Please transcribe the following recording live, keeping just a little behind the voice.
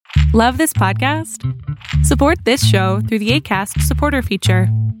Love this podcast? Support this show through the Acast supporter feature.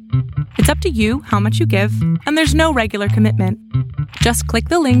 It's up to you how much you give, and there's no regular commitment. Just click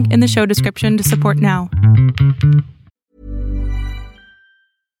the link in the show description to support now.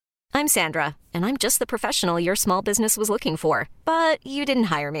 I'm Sandra, and I'm just the professional your small business was looking for. But you didn't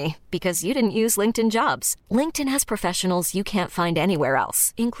hire me because you didn't use LinkedIn Jobs. LinkedIn has professionals you can't find anywhere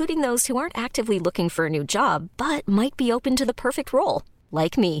else, including those who aren't actively looking for a new job, but might be open to the perfect role,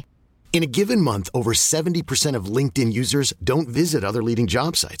 like me. In a given month, over 70% of LinkedIn users don't visit other leading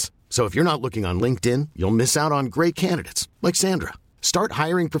job sites. So if you're not looking on LinkedIn, you'll miss out on great candidates like Sandra. Start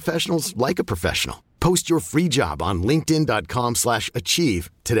hiring professionals like a professional. Post your free job on linkedin.com/achieve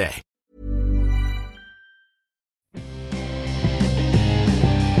today.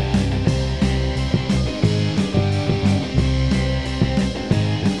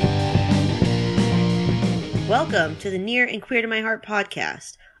 Welcome to the Near and Queer to My Heart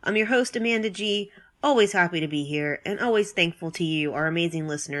podcast. I'm your host, Amanda G. Always happy to be here, and always thankful to you, our amazing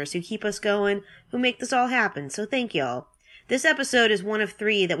listeners who keep us going, who make this all happen, so thank y'all. This episode is one of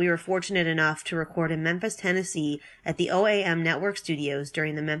 3 that we were fortunate enough to record in Memphis, Tennessee at the OAM Network Studios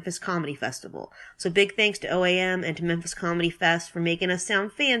during the Memphis Comedy Festival. So big thanks to OAM and to Memphis Comedy Fest for making us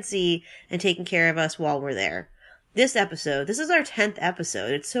sound fancy and taking care of us while we're there. This is our 10th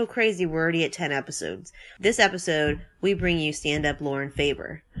episode. It's so crazy we're already at 10 episodes. This episode, we bring you stand-up Lauren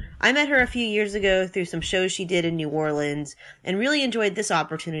Faber. I met her a few years ago through some shows she did in New Orleans and really enjoyed this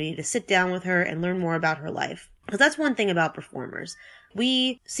opportunity to sit down with her and learn more about her life. Because that's one thing about performers.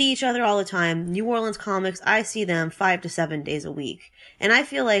 We see each other all the time. New Orleans comics, I see them 5 to 7 days a week. And I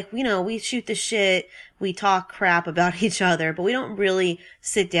feel like, we shoot the shit, we talk crap about each other, but we don't really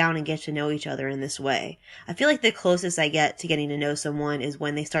sit down and get to know each other in this way. I feel like the closest I get to getting to know someone is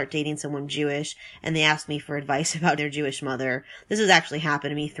when they start dating someone Jewish and they ask me for advice about their Jewish mother. This has actually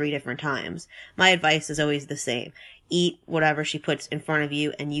happened to me 3 different times. My advice is always the same. Eat whatever she puts in front of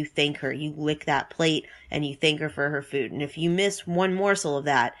you and you thank her. You lick that plate and you thank her for her food. And if you miss one morsel of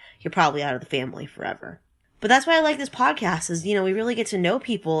that, you're probably out of the family forever. But that's why I like this podcast is, we really get to know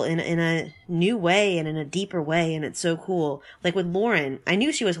people in a new way and in a deeper way. And it's so cool. Like with Lauren, I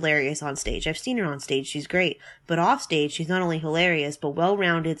knew she was hilarious on stage. I've seen her on stage. She's great. But off stage, she's not only hilarious, but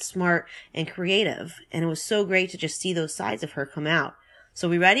well-rounded, smart, and creative. And it was so great to just see those sides of her come out. So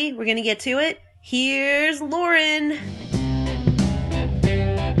we ready? We're going to get to it. Here's Lauren.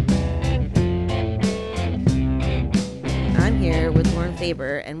 I'm here with Lauren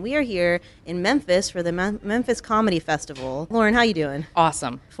Faber, and we are here in Memphis for the Memphis Comedy Festival. Lauren, how you doing?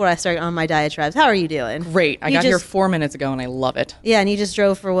 Awesome. Before I start on my diatribes, how are you doing? Great. I got here 4 minutes ago, and I love it. Yeah, and you just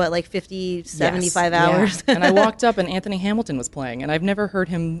drove for, 75 hours? Yeah. And I walked up, and Anthony Hamilton was playing, and I've never heard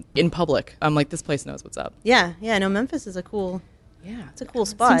him in public. I'm like, this place knows what's up. Yeah, no, Memphis is it's a cool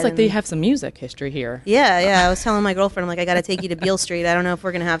spot. Seems like they have some music history here. Yeah. I was telling my girlfriend, I'm like, I got to take you to Beale Street. I don't know if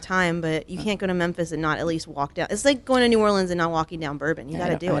we're going to have time, but you can't go to Memphis and not at least walk down. It's like going to New Orleans and not walking down Bourbon. You got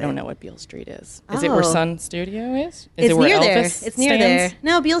to do it. I don't know what Beale Street is. Is it where Sun Studio is? It's where near Elvis there. It's near stands? there.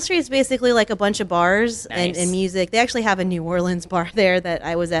 No, Beale Street is basically like a bunch of bars and music. They actually have a New Orleans bar there that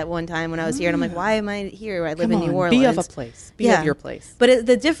I was at one time when I was here. And I'm like, why am I here? I live in New Orleans. Be of a place. Be of your place. But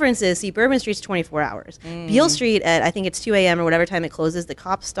the difference is, Bourbon Street's 24 hours. Beale Street, at I think it's 2 a.m. or whatever time it closes, the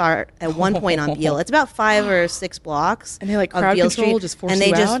cops start at one point on Beale. It's about 5 or 6 blocks. And they crowd Beale control, Street, just force and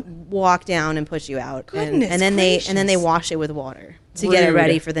you they out? just walk down and push you out. Goodness and then they wash it with water to get it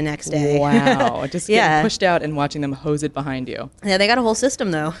ready for the next day. Wow. Just getting pushed out and watching them hose it behind you. Yeah, they got a whole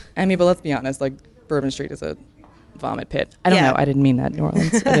system though. I mean, but let's be honest, Bourbon Street is a vomit pit. I don't know. I didn't mean that, New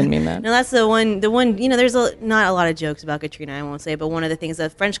Orleans. I didn't mean that. No, that's the one, there's not a lot of jokes about Katrina, I won't say, but one of the things, the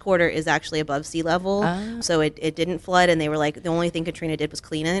French Quarter is actually above sea level, so it didn't flood, and they were like, the only thing Katrina did was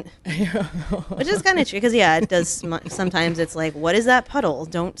clean it, which is kind of true, because, it does, sometimes it's like, what is that puddle?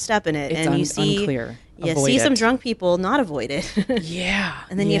 Don't step in it. It's you see unclear. You see some drunk people not avoid it. Yeah.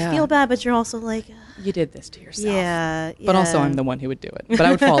 And then you feel bad, but you're also like... You did this to yourself. Yeah. But also I'm the one who would do it. But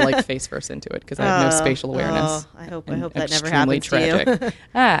I would fall face first into it because I have no spatial awareness. I hope that never happens tragic. to you.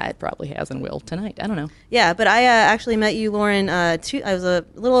 It probably has and will tonight. I don't know. Yeah, but I actually met you, Lauren, I was a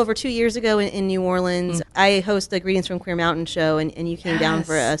little over 2 years ago in New Orleans. I host the Greetings from Queer Mountain show, and you came down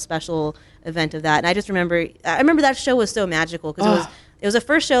for a special event of that. And I just remember that show was so magical because it was the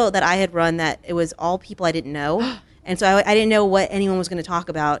first show that I had run that it was all people I didn't know. And so I didn't know what anyone was going to talk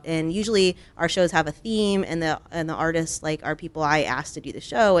about. And usually our shows have a theme, and the artists are people I asked to do the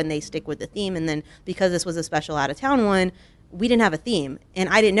show, and they stick with the theme. And then because this was a special out of town one, we didn't have a theme, and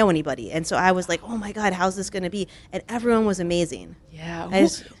I didn't know anybody. And so I was like, oh my God, how's this going to be? And everyone was amazing. Yeah.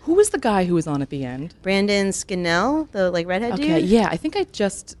 Who was the guy who was on at the end? Brandon Scannell, the like redhead dude? Okay, yeah. I think I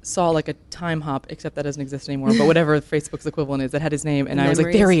just saw like a time hop, except that doesn't exist anymore, but whatever Facebook's equivalent is, that had his name. And I was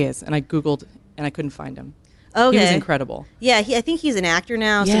like, there he is. And I Googled, and I couldn't find him. Okay. He was incredible. Yeah, I think he's an actor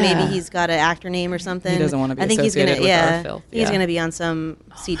now, so maybe he's got an actor name or something. He doesn't want to be associated with our filth. He's going to be on some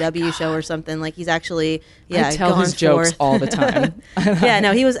CW show or something. Like he's actually, I tell his jokes all the time.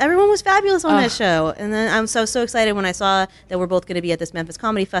 Everyone was fabulous on that show. And then I'm so excited when I saw that we're both going to be at this Memphis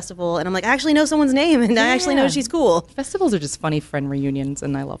Comedy Festival, and I'm like, I actually know someone's name, and I actually know she's cool. Festivals are just funny friend reunions,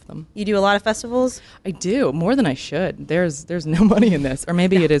 and I love them. You do a lot of festivals? I do, more than I should. There's no money in this, or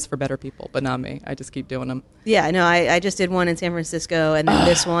maybe it is for better people, but not me. I just keep doing them. Yeah, no, I just did one in San Francisco, and then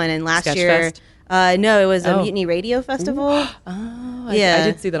this one, and last Sketch year. Fest? No, it was a Mutiny Radio Festival. I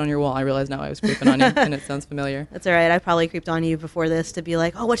did see that on your wall. I realized now I was creeping on you, and it sounds familiar. That's all right. I probably creeped on you before this to be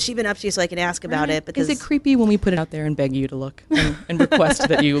like, oh, what's she been up to, so I can ask about it. Because is it creepy when we put it out there and beg you to look and request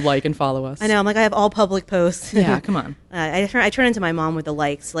that you like and follow us? I know. I'm like, I have all public posts. Yeah, come on. I turn into my mom with the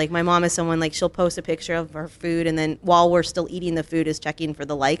likes. Like, my mom is someone, like, she'll post a picture of her food, and then while we're still eating the food is checking for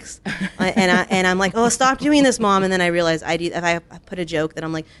the likes. and I'm like, oh, stop doing this, Mom. And then I realize if I put a joke that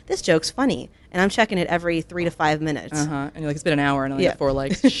I'm like, this joke's funny. And I'm checking it every 3 to 5 minutes. And you're like, it's been an hour and I only got 4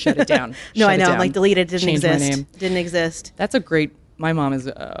 likes. Shut it down. No, I know. I'm like, delete it. Didn't Change exist. my name. Didn't exist. That's a great. My mom is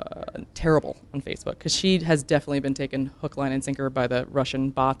terrible on Facebook because she has definitely been taken hook, line, and sinker by the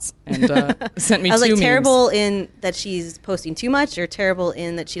Russian bots and sent me 2 I was like, memes. terrible in that she's posting too much, or terrible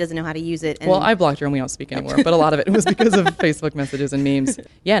in that she doesn't know how to use it. And well, I blocked her and we don't speak anymore, but a lot of it was because of Facebook messages and memes.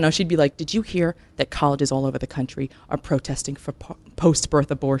 Yeah, no, she'd be like, did you hear that colleges all over the country are protesting for post-birth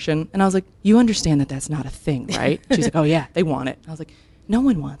abortion? And I was like, you understand that that's not a thing, right? She's like, oh yeah, they want it. I was like, no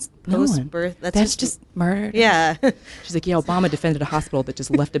one wants post-birth. That's just murder. Yeah. She's like, yeah, Obama defended a hospital that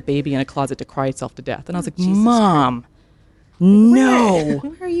just left a baby in a closet to cry itself to death. And I was like, Mom, no.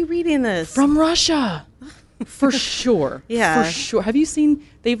 Where are you reading this? From Russia. For sure. Yeah. For sure. Have you seen,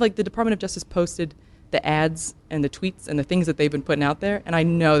 the Department of Justice posted the ads and the tweets and the things that they've been putting out there. And I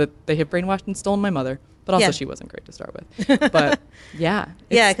know that they have brainwashed and stolen my mother. But also she wasn't great to start with. But yeah.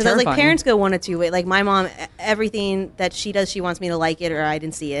 Yeah, because I was like, parents go one of two ways. Like my mom, everything that she does, she wants me to like it or I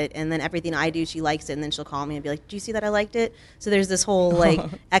didn't see it. And then everything I do, she likes it. And then she'll call me and be like, do you see that I liked it? So there's this whole like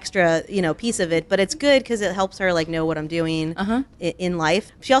extra, piece of it. But it's good because it helps her like know what I'm doing in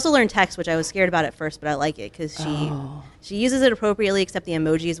life. She also learned text, which I was scared about at first, but I like it because she uses it appropriately, except the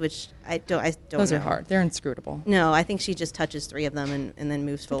emojis, which I don't Those know. are hard. They're inscrutable. No, I think she just touches 3 of them and then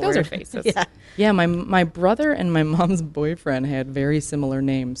moves forward. Those are faces. Yeah. Yeah, my brother and my mom's boyfriend had very similar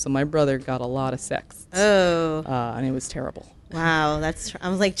names, so my brother got a lot of sex. Oh. And it was terrible. Wow, I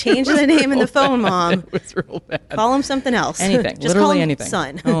was like, change the name in the phone, Mom. It was real bad. Call him something else. Anything, Just literally call him anything.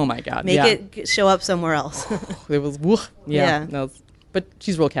 Son. Oh my God. Make it show up somewhere else. It was, yeah. Yeah. But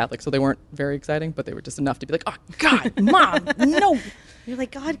she's real Catholic, so they weren't very exciting, but they were just enough to be like, oh, God, Mom, no. You're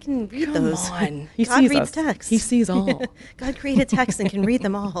like, God can read Come those. on. God sees reads us. text. He sees all. God created text and can read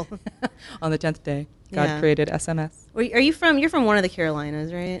them all. On the 10th day, God created SMS. You're from one of the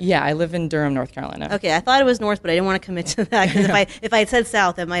Carolinas, right? Yeah, I live in Durham, North Carolina. Okay, I thought it was north, but I didn't want to commit to that because if I had said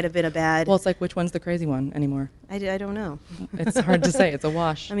south, that might have been a bad. Well, it's like, which one's the crazy one anymore? I don't know. It's hard to say. It's a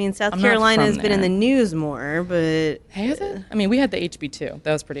wash. I mean, South Carolina has been in the news more, but has it? I mean, we had the HB2.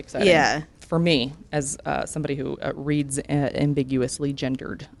 That was pretty exciting. Yeah. For me, as somebody who reads ambiguously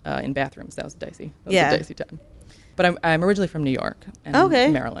gendered in bathrooms, that was dicey. That was a dicey time. But I'm originally from New York and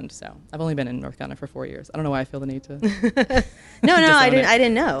Maryland, so I've only been in North Carolina for 4 years. I don't know why I feel the need to. No, I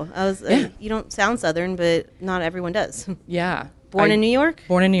didn't know. I was. You don't sound Southern, but not everyone does. Yeah. Born in New York?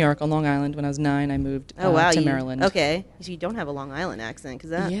 Born in New York on Long Island. When I was 9, I moved to Maryland. Okay, so you don't have a Long Island accent,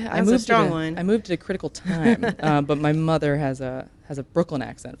 because that's a strong one. I moved at a critical time, but my mother has a Brooklyn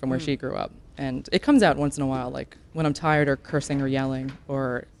accent from where she grew up, and it comes out once in a while, like when I'm tired or cursing or yelling,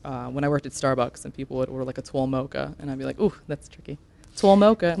 or when I worked at Starbucks and people would order like a tall mocha, and I'd be like, "Ooh, that's tricky." Tall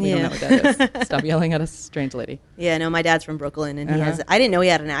mocha. We don't know what that is. Stop yelling at a strange lady. Yeah, no, my dad's from Brooklyn, and I didn't know he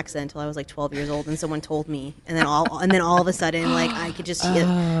had an accent until I was like 12 years old, and someone told me, and then all of a sudden, like I could just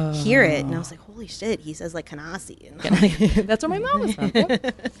hear it, and I was like, holy shit, he says like Kanasi. That's where my mom was from.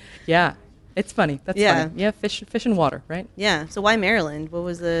 Yep. Yeah, it's funny. That's funny. Yeah, fish and water, right? Yeah. So why Maryland? What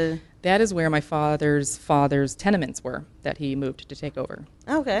was the? That is where my father's tenements were. that he moved to take over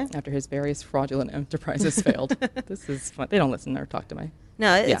Okay. after his various fraudulent enterprises failed. This is fun. They don't listen or talk to me.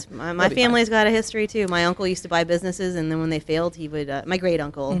 No, it's Yeah, my it'll be family's got a history too. My uncle used to buy businesses, and then when they failed, he would. My great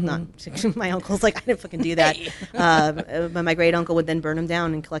uncle, not my uncle's like I didn't fucking do that. But my great uncle would then burn them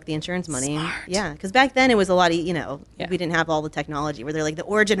down and collect the insurance money. Smart. Yeah, because back then it was a lot of Yeah. we didn't have all the technology where they're like the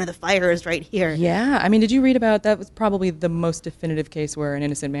origin of the fire is right here. Yeah, I mean, did you read about that? Was probably the most definitive case where an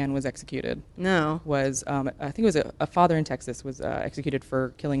innocent man was executed. No. Was I think it was a father in Texas was executed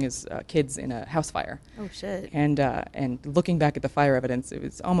for killing his kids in a house fire. Oh shit. And looking back at the fire evidence, it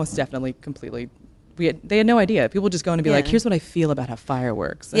was almost definitely completely. They had no idea. People just going to be like, "Here's what I feel about how fire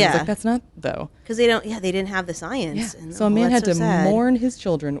works." And it's like, that's not though. Because they don't. Yeah, they didn't have the science. Yeah. And, So a man had that's to so sad. mourn his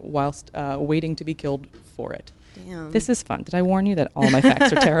children whilst waiting to be killed for it. Damn. This is fun. Did I warn you that all my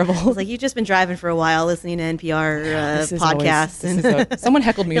facts are terrible? It's like you've just been driving for a while, listening to NPR This is podcasts. someone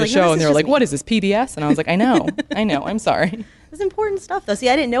heckled me You're at a like, no, show, this and is they were just like, me. "What is this, PBS?" And I was like, "I know, I'm sorry." It's important stuff, though. See,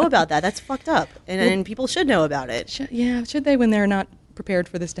 I didn't know about that. That's fucked up, and people should know about it. Should they when they're not prepared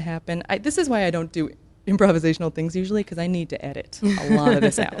for this to happen? This is why I don't do improvisational things usually, because I need to edit a lot of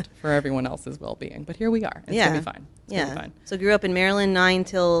this out for everyone else's well-being. But here we are. It's gonna be fine. It's gonna be fine. So grew up in Maryland 9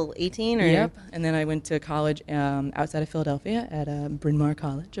 till 18, or Yep. And then I went to college outside of Philadelphia at Bryn Mawr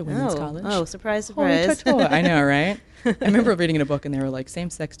College, a women's college. Oh, surprise, Holy surprise! ta-ta. I know, right? I remember reading in a book, and they were like, "Same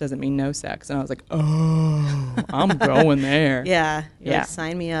sex doesn't mean no sex," and I was like, "Oh, I'm going there." Yeah, Yeah. Like,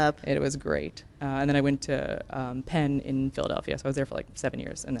 sign me up. It was great. And then I went to Penn in Philadelphia, so I was there for like 7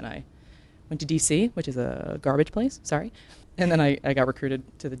 years, and then I went to D.C., which is a garbage place. Sorry. And then I got recruited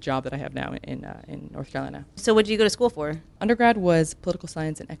to the job that I have now in North Carolina. So what did you go to school for? Undergrad was political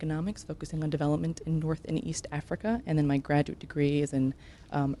science and economics, focusing on development in North and East Africa. And then my graduate degree is in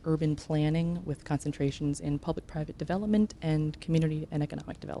urban planning with concentrations in public-private development and community and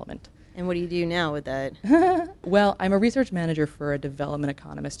economic development. And what do you do now with that? Well, I'm a research manager for a development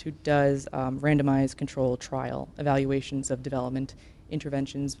economist who does randomized control trial evaluations of development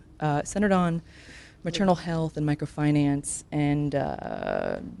interventions centered on maternal health and microfinance and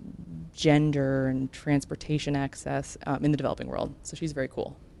gender and transportation access in the developing world. So she's very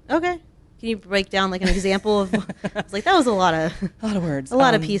cool. Okay. Can you break down like an example of? It's like that was a lot of words, a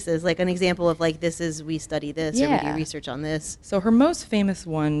lot of pieces. Like an example of like we study this or we do Yeah. research on this. So her most famous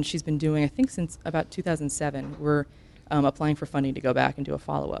one she's been doing, I think, since about 2007. We're applying for funding to go back and do a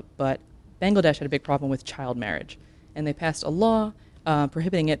follow-up. But Bangladesh had a big problem with child marriage, and they passed a law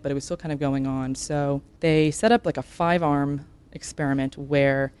prohibiting it, but it was still kind of going on. So they set up like a 5-arm experiment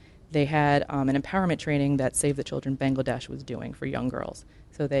where they had an empowerment training that Save the Children Bangladesh was doing for young girls.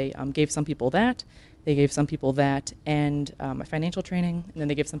 So they gave some people that, they gave some people that, and a financial training, and then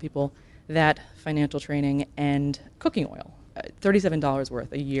they gave some people that financial training and cooking oil, $37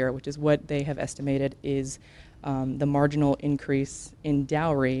 worth a year, which is what they have estimated is the marginal increase in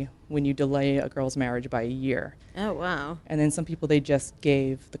dowry when you delay a girl's marriage by a year. Oh, wow. And then some people they just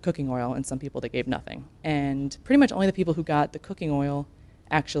gave the cooking oil, and some people they gave nothing. And pretty much only the people who got the cooking oil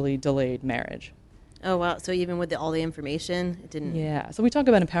actually delayed marriage. Oh, wow. So even with all the information, it didn't. Yeah. So we talk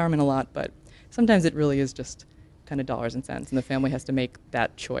about empowerment a lot, but sometimes it really is just kind of dollars and cents, and the family has to make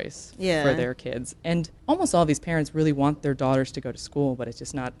that choice for their kids. And almost all these parents really want their daughters to go to school, but it's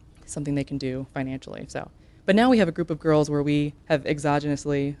just not something they can do financially. But now we have a group of girls where we have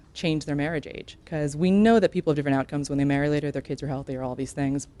exogenously changed their marriage age, because we know that people have different outcomes when they marry later, their kids are healthier, all these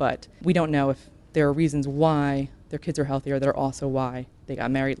things, but we don't know if there are reasons why their kids are healthier that are also why they got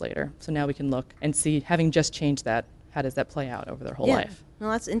married later. So now we can look and see, having just changed that, how does that play out over their whole life?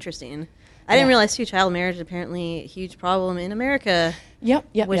 Well, that's interesting. I didn't realize, too, child marriage is apparently a huge problem in America. Yep.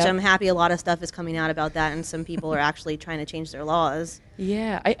 Which I'm happy a lot of stuff is coming out about that, and some people are actually trying to change their laws.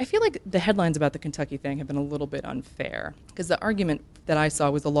 Yeah, I feel like the headlines about the Kentucky thing have been a little bit unfair, because the argument that I saw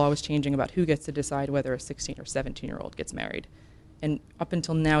was the law was changing about who gets to decide whether a 16 or 17-year-old gets married. And up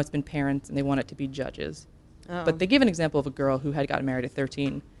until now, it's been parents, and they want it to be judges. Oh. But they give an example of a girl who had gotten married at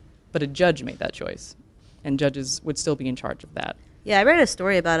 13, but a judge made that choice, and judges would still be in charge of that. Yeah, I read a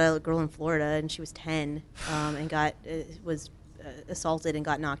story about a girl in Florida, and she was 10, and was assaulted and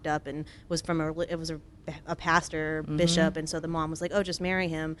got knocked up, and was from a pastor, bishop, and so the mom was like, "Oh, just marry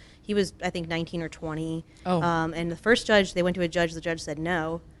him." He was, I think, 19 or 20. Oh. And the first judge, they went to a judge. The judge said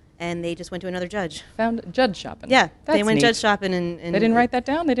no, and they just went to another judge. Found judge shopping. Yeah, That's they went neat. judge shopping, and They didn't write that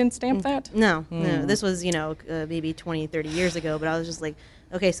down? They didn't stamp that? No. This was, maybe 20, 30 years ago, but I was just like,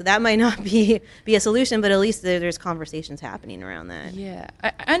 okay, so that might not be a solution, but at least there's conversations happening around that. Yeah.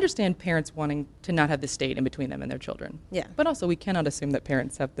 I understand parents wanting to not have the state in between them and their children. Yeah. But also, we cannot assume that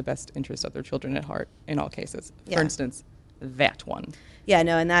parents have the best interest of their children at heart in all cases. Yeah. For instance, that one. Yeah,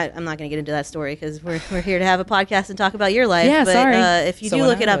 no, and that I'm not going to get into that story because we're here to have a podcast and talk about your life. Yeah, but, sorry. If you So do when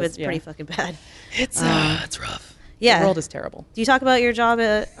look I it up, was- it's yeah. pretty fucking bad. It's rough. Yeah. The world is terrible. Do you talk about your job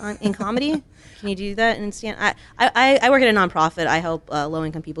in comedy? Can you do that in stand? I work at a nonprofit. I help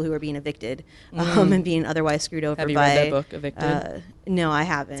low-income people who are being evicted and being otherwise screwed over Have you by. read that book, Evicted? No, I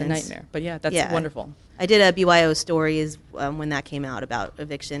haven't. It's a nightmare. But yeah, that's Yeah. wonderful. I did a BYO stories when that came out about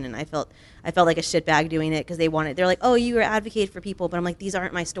eviction, and I felt like a shitbag doing it because they're like, oh, you advocate for people, but I'm like, these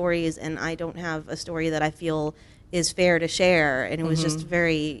aren't my stories, and I don't have a story that I feel is fair to share, and it was just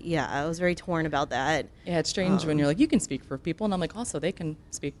I was very torn about that. Yeah, it's strange when you're like, you can speak for people, and I'm like, also they can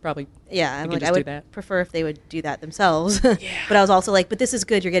speak probably. Yeah, they I'm can like, just I do would that. prefer if they would do that themselves. But I was also like, but this is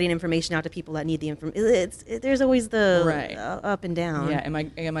good. You're getting information out to people that need the information. There's always the Right. up and down. Yeah,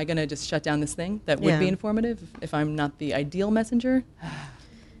 am I gonna just shut down this thing that would Yeah. be informative if I'm not the ideal messenger?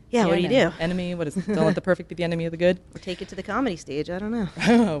 Yeah, what do you do? Enemy? What is? Don't let the perfect be the enemy of the good. Or take it to the comedy stage. I don't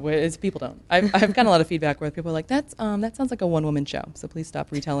know. Well, it's people don't. I've gotten a lot of feedback where people are like, that sounds like a one-woman show. So please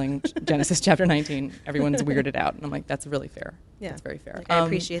stop retelling Genesis chapter 19. Everyone's weirded out, and I'm like, that's really fair. Yeah, That's very fair. Like, I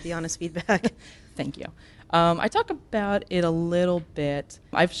appreciate the honest feedback. Thank you. I talk about it a little bit.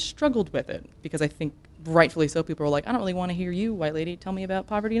 I've struggled with it because I think rightfully so. People are like, I don't really want to hear you, white lady, tell me about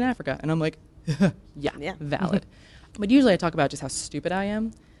poverty in Africa. And I'm like, yeah. Valid. But usually I talk about just how stupid I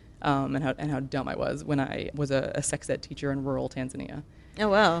am and how dumb I was when I was a sex ed teacher in rural Tanzania. Oh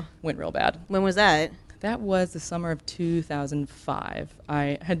wow, Went real bad. when was that? That was the summer of 2005.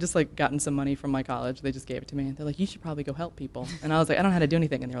 I had just like gotten some money from my college. They just gave it to me. And they're like, you should probably go help people. And I was like, I don't know how to do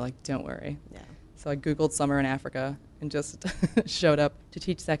anything. And they were like, don't worry. Yeah. So I Googled summer in Africa and just showed up to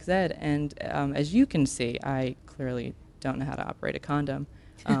teach sex ed. And as you can see, I clearly don't know how to operate a condom.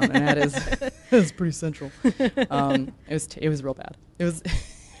 And that is pretty central. It was real bad. It was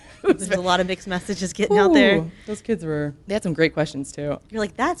There's a lot of mixed messages getting out there. Ooh, those kids they had some great questions too. You're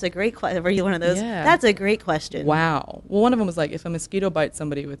like, that's a great question. Were you one of those? Yeah. That's a great question. Wow. Well, one of them was like, if a mosquito bites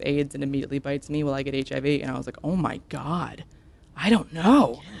somebody with AIDS and immediately bites me, will I get HIV? And I was like, oh my God, I don't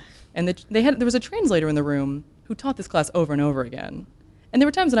know. And there was a translator in the room who taught this class over and over again. And there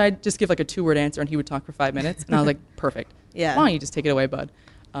were times when I'd just give like a 2-word answer and he would talk for 5 minutes. And I was like, perfect. Yeah. Why don't you just take it away, bud?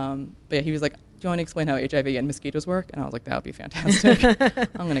 But yeah, he was like, do you want to explain how HIV and mosquitoes work? And I was like, that would be fantastic.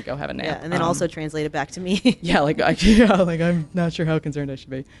 I'm going to go have a nap. Yeah, and then also translate it back to me. Yeah, I'm not sure how concerned I should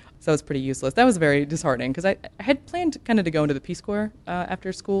be. So it was pretty useless. That was very disheartening because I had planned kind of to go into the Peace Corps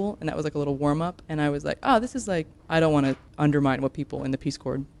after school, and that was like a little warm up. And I was like, oh, this is like, I don't want to undermine what people in the Peace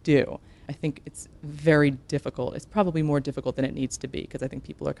Corps do. I think it's very difficult. It's probably more difficult than it needs to be because I think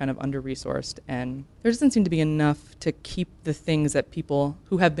people are kind of under-resourced, and there doesn't seem to be enough to keep the things that people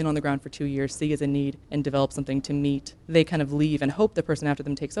who have been on the ground for 2 years see as a need and develop something to meet. They kind of leave and hope the person after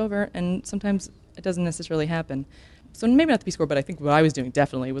them takes over, and sometimes it doesn't necessarily happen. So maybe not the Peace Corps, but I think what I was doing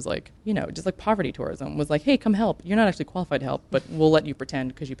definitely was like, just like poverty tourism was like, hey, come help. You're not actually qualified to help, but we'll let you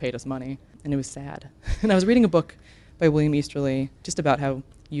pretend because you paid us money. And it was sad. And I was reading a book by William Easterly just about how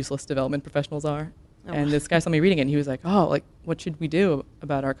useless development professionals are. Oh. And this guy saw me reading it and he was like, oh, like, what should we do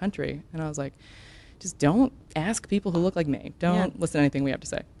about our country? And I was like, just don't ask people who look like me. Don't listen to anything we have to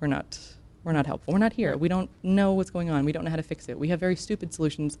say. We're not helpful. We're not here. We don't know what's going on. We don't know how to fix it. We have very stupid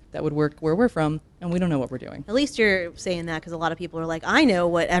solutions that would work where we're from, and we don't know what we're doing. At least you're saying that because a lot of people are like, I know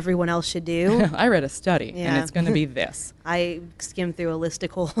what everyone else should do. I read a study, Yeah. and it's going to be this. I skimmed through a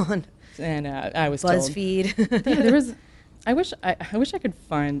listicle on And I was BuzzFeed. told. Yeah, there was. I wish I could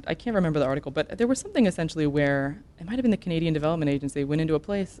find. I can't remember the article, but there was something essentially where it might have been the Canadian Development Agency went into a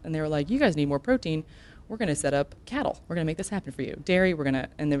place and they were like, "You guys need more protein. We're going to set up cattle. We're going to make this happen for you. Dairy. We're going to."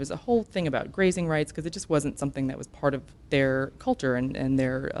 And there was a whole thing about grazing rights because it just wasn't something that was part of their culture and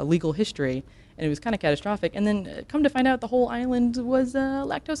their legal history, and it was kind of catastrophic. And then come to find out, the whole island was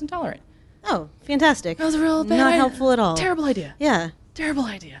lactose intolerant. Oh, fantastic. That was a real bad Not helpful at all. Terrible idea. Yeah. Terrible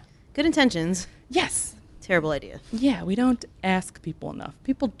idea. Good intentions. Yes. Terrible idea. Yeah, we don't ask people enough.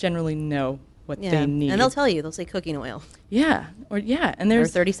 People generally know what they need. And they'll tell you. They'll say cooking oil. Yeah. And Or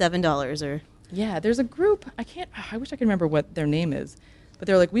there's $37 or... Yeah, there's a group. I wish I could remember what their name is. But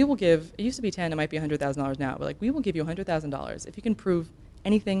they're like, we will give, it used to be 10, it might be $100,000 now. But like, we will give you $100,000 if you can prove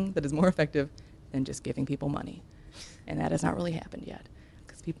anything that is more effective than just giving people money. And that has not really happened yet.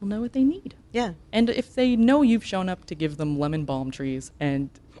 Because people know what they need. Yeah. And if they know you've shown up to give them lemon balm trees and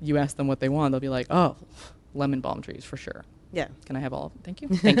you ask them what they want, they'll be like, oh, lemon balm trees for sure. Yeah. Can I have all of them? Thank you.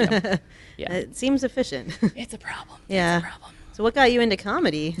 Thank you. Yeah. It seems efficient. It's a problem. Yeah. It's a problem. So what got you into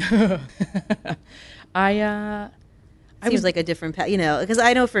comedy? Seems like a different path, because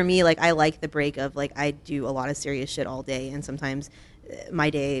I know for me, like, I like the break of, like, I do a lot of serious shit all day, and sometimes my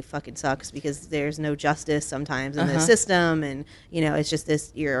day fucking sucks because there's no justice sometimes in the system, and it's just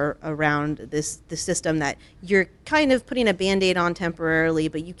this, you're around this system that you're kind of putting a Band-Aid on temporarily,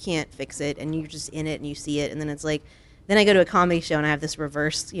 but you can't fix it, and you're just in it and you see it, and then it's like, then I go to a comedy show and I have this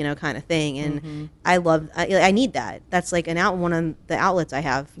reverse, kind of thing, and I need that. That's like one of the outlets I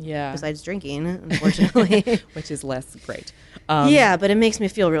have, besides drinking, unfortunately, which is less great. But it makes me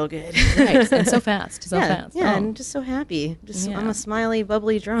feel real good. Right, and so fast, fast. Yeah, and just so happy. I'm a smiley,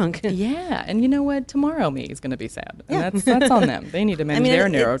 bubbly drunk. Yeah, and you know what? Tomorrow me is going to be sad, and that's on them. They need to manage their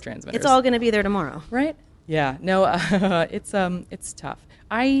neurotransmitters. It's all going to be there tomorrow, right? Yeah, no, it's tough.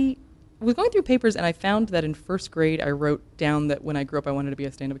 I was going through papers, and I found that in first grade, I wrote down that when I grew up, I wanted to be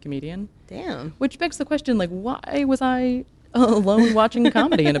a stand-up comedian. Damn. Which begs the question, like, why was I alone watching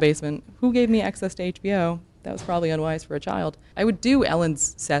comedy in a basement? Who gave me access to HBO? That was probably unwise for a child. I would do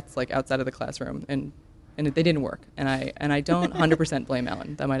Ellen's sets, like, outside of the classroom, and they didn't work. And I don't 100% blame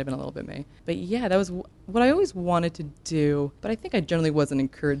Ellen. That might have been a little bit me. But yeah, that was what I always wanted to do. But I think I generally wasn't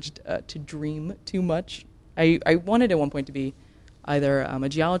encouraged to dream too much. I wanted at one point to be either a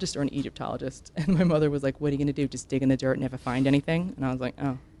geologist or an Egyptologist. And my mother was like, what are you going to do? Just dig in the dirt and never find anything? And I was like,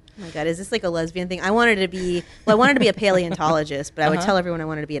 oh. Oh my God, is this like a lesbian thing? I wanted to be a paleontologist, but I would tell everyone I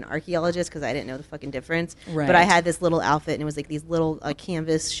wanted to be an archaeologist because I didn't know the fucking difference. Right. But I had this little outfit, and it was like these little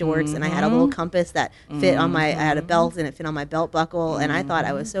canvas shorts, and I had a little compass that fit on I had a belt, and it fit on my belt buckle, and I thought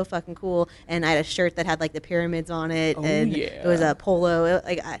I was so fucking cool. And I had a shirt that had like the pyramids on it, and it was a polo.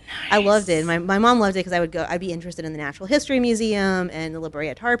 I loved it. My mom loved it because I'd be interested in the Natural History Museum and the La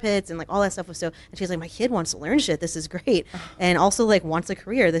Brea tar pits, and like all that stuff was so. And she's like, my kid wants to learn shit. This is great, and also like wants a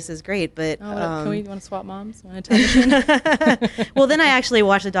career. This is great, but can we want to swap moms? Want to well, then I actually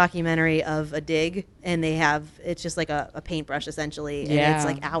watched a documentary of a dig, and it's just like a paintbrush essentially, and it's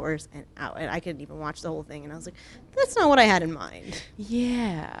like hours and hours, and I couldn't even watch the whole thing, and I was like, that's not what I had in mind.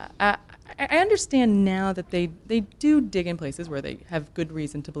 Yeah, I understand now that they do dig in places where they have good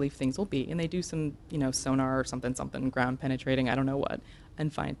reason to believe things will be, and they do some sonar or something ground penetrating, I don't know what,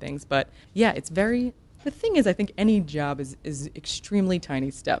 and find things, but yeah, it's very. The thing is, I think any job is extremely tiny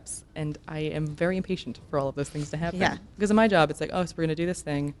steps, and I am very impatient for all of those things to happen. Yeah. Because in my job, it's like, oh, so we're going to do this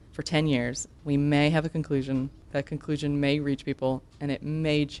thing for 10 years. We may have a conclusion. That conclusion may reach people, and it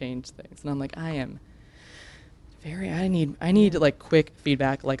may change things. And I'm like, I need like quick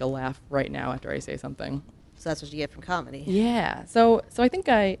feedback, like a laugh right now after I say something. So that's what you get from comedy. Yeah. So I think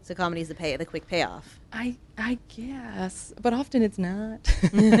So comedy's the quick payoff. I guess, but often it's not.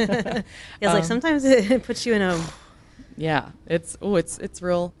 It's like sometimes it puts you in a. Yeah, it's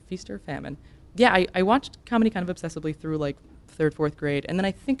real feast or famine. Yeah, I watched comedy kind of obsessively through like 3rd, 4th grade, and then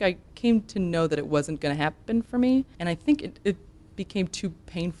I think I came to know that it wasn't going to happen for me, and I think it became too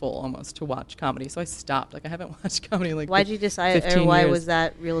painful almost to watch comedy, so I stopped. Like I haven't watched comedy in like Why'd you decide, or why was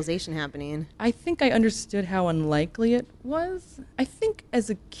that realization happening? I think I understood how unlikely it was. I think as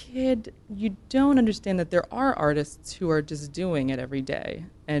a kid, you don't understand that there are artists who are just doing it every day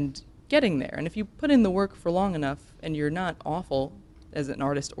and getting there. And if you put in the work for long enough and you're not awful as an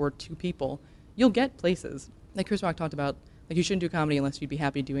artist or to people, you'll get places. Like Chris Rock talked about, like you shouldn't do comedy unless you'd be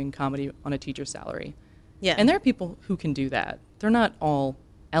happy doing comedy on a teacher's salary. Yeah. And there are people who can do that. They're not all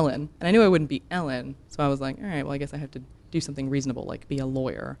Ellen. And I knew I wouldn't be Ellen, so I was like, all right, well, I guess I have to do something reasonable, like be a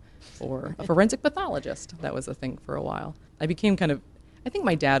lawyer or a forensic pathologist. That was a thing for a while. I became I think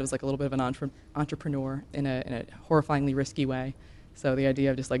my dad was like a little bit of an entrepreneur in a horrifyingly risky way. So the idea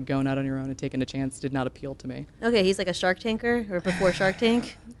of just like going out on your own and taking a chance did not appeal to me. Okay, he's like a Shark Tanker or before Shark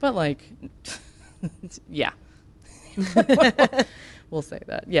Tank? But like, yeah. We'll say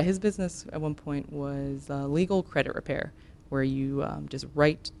that. Yeah, his business at one point was legal credit repair, where you just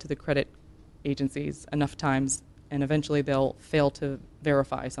write to the credit agencies enough times, and eventually they'll fail to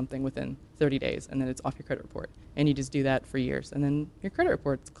verify something within 30 days, and then it's off your credit report. And you just do that for years, and then your credit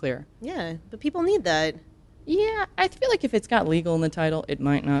report's clear. Yeah, but people need that. Yeah, I feel like if it's got legal in the title, it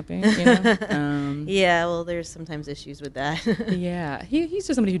might not be, you know? Yeah, well, there's sometimes issues with that. Yeah, he's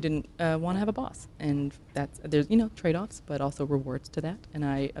just somebody who didn't want to have a boss, and there's trade-offs, but also rewards to that, and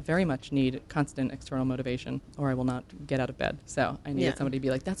I very much need constant external motivation, or I will not get out of bed. So I needed somebody to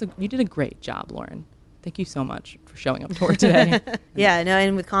be like, you did a great job, Lauren. Thank you so much for showing up to work today. Yeah, no,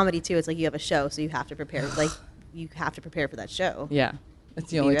 and with comedy too, it's like you have a show, so you have to prepare. You have to prepare for that show. Yeah,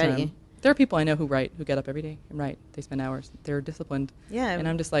 it's the only time. There are people I know who get up every day and write. They spend hours. They're disciplined. Yeah. And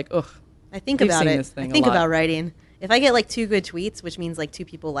I'm just like, ugh. I think about it. I think about writing. If I get like 2 good tweets, which means like 2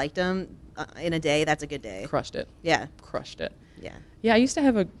 people liked them in a day, that's a good day. Crushed it. Yeah. Crushed it. Yeah. Yeah, I used to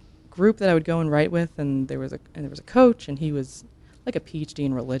have a group that I would go and write with, and there was a coach, and he was like a PhD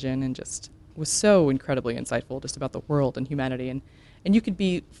in religion and just was so incredibly insightful just about the world and humanity. And And you could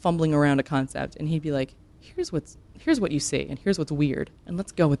be fumbling around a concept, and he'd be like, here's what you see, and here's what's weird, and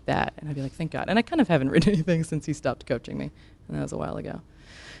let's go with that. And I'd be like, thank God. And I kind of haven't written anything since he stopped coaching me, and that was a while ago.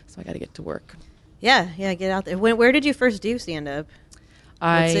 So I got to get to work. Yeah, get out there. Where did you first do stand-up?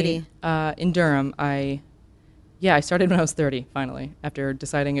 What city? In Durham. I started when I was 30, finally, after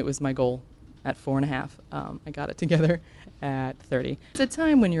deciding it was my goal at 4.5. I got it together at 30. It's a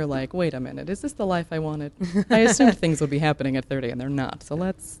time when you're like, wait a minute, is this the life I wanted? I assumed things would be happening at 30, and they're not. So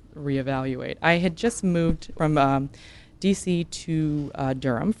let's reevaluate. I had just moved from D.C. to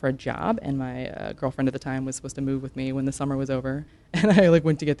Durham for a job, and my girlfriend at the time was supposed to move with me when the summer was over. And I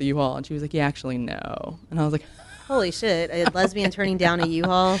went to get the U-Haul, and she was like, yeah, actually, no. And I was like, holy shit, a lesbian turning down a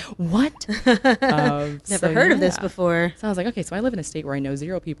U-Haul? What? Never heard of this before. So I was like, okay, so I live in a state where I know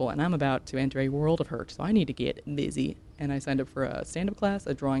 0 people, and I'm about to enter a world of hurt, so I need to get busy. And I signed up for a stand-up class,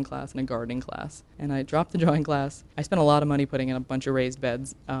 a drawing class, and a gardening class. And I dropped the drawing class. I spent a lot of money putting in a bunch of raised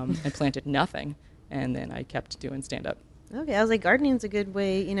beds and planted nothing. And then I kept doing stand-up. Okay, I was like, gardening's a good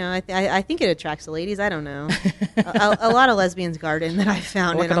way. I think it attracts the ladies. I don't know. a lot of lesbians garden that I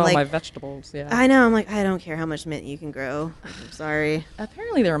found. Look and at I'm all like, my vegetables, yeah. I know. I'm like, I don't care how much mint you can grow. I'm sorry.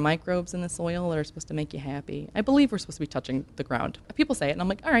 Apparently there are microbes in the soil that are supposed to make you happy. I believe we're supposed to be touching the ground. People say it, and I'm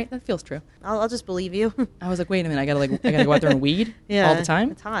like, all right, that feels true. I'll just believe you. I was like, wait a minute, I gotta go out there and weed all the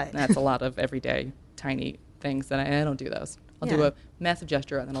time? It's hot. That's a lot of everyday tiny things that I don't do those. I'll do a massive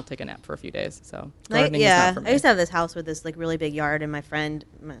gesture, and then I'll take a nap for a few days. So gardening is not for me. I used to have this house with this like really big yard, and my friend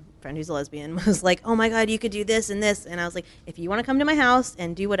who's a lesbian was like, "Oh my God, you could do this and this," and I was like, "If you want to come to my house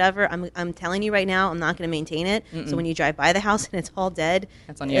and do whatever, I'm telling you right now, I'm not going to maintain it. So when you drive by the house and it's all dead,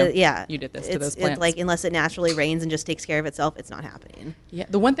 that's on you. Yeah, you did this to those plants. It's like unless it naturally rains and just takes care of itself, it's not happening." Yeah,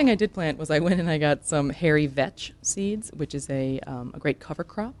 the one thing I did plant was I went and I got some hairy vetch seeds, which is a great cover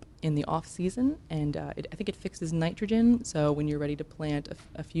crop in the off season, and I think it fixes nitrogen. So when you're ready to plant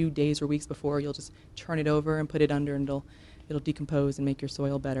a few days or weeks before, you'll just turn it over and put it under, and it'll decompose and make your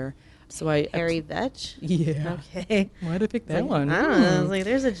soil better. So hairy vetch. Yeah. Okay. Why did I pick that one? I don't know. I was like,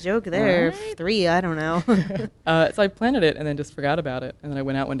 there's a joke there. Right. 3. I don't know. So I planted it and then just forgot about it, and then I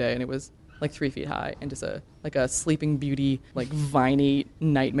went out one day and it was like 3 feet high and just a Sleeping Beauty, like viney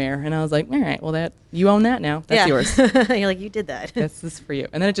nightmare. And I was like, all right, well, you own that now. That's yours. You're like, you did that. This is for you.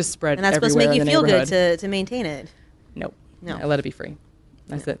 And then it just spread everywhere. And that's supposed to make you feel good to maintain it. Nope. No. I let it be free.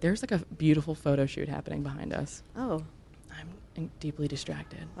 I said, there's like a beautiful photo shoot happening behind us. Oh. I'm deeply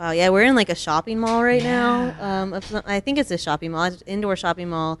distracted. Wow, yeah, we're in like a shopping mall right now. I think it's a shopping mall, it's an indoor shopping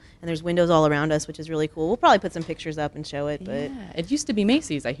mall, and there's windows all around us, which is really cool. We'll probably put some pictures up and show it. But yeah, it used to be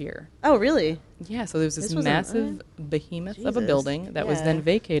Macy's, I hear. Oh, really? Yeah, so there was this massive behemoth of a building that was then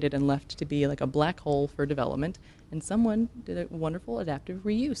vacated and left to be like a black hole for development. And someone did a wonderful adaptive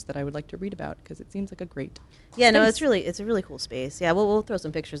reuse that I would like to read about because it seems like a great space. No, it's a really cool space. Yeah, we'll throw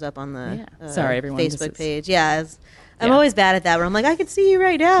some pictures up on the Sorry, everyone, Facebook page. Yeah, I'm always bad at that where I'm like, I could see you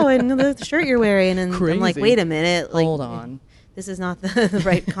right now and the shirt you're wearing. And Crazy. I'm like, wait a minute. Like, hold on. This is not the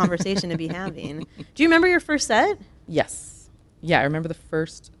right conversation to be having. Do you remember your first set? Yes. Yeah, I remember the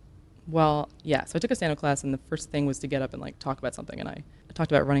first. Well, yeah. So I took a stand-up class, and the first thing was to get up and like talk about something. And I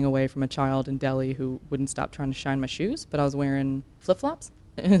talked about running away from a child in Delhi who wouldn't stop trying to shine my shoes, but I was wearing flip-flops.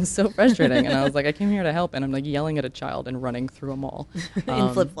 It was so frustrating. And I was like, I came here to help, and I'm like yelling at a child and running through a mall.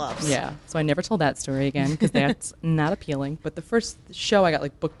 In flip-flops. Yeah. So I never told that story again because that's not appealing. But the first show I got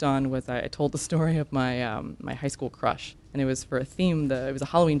like booked on was I told the story of my my high school crush. And it was for a theme. It was a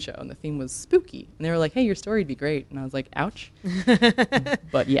Halloween show, and the theme was spooky. And they were like, hey, your story'd be great. And I was like, ouch.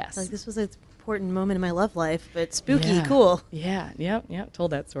 But yes. Like, this was an important moment in my love life, but spooky, cool. Yeah, yep.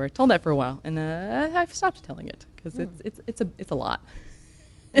 Told that story. Told that for a while. And I've stopped telling it because it's a lot.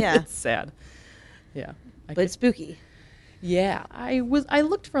 Yeah. It's sad. Yeah. But spooky. Yeah. I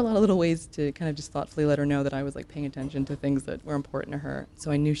looked for a lot of little ways to kind of just thoughtfully let her know that I was like paying attention to things that were important to her. So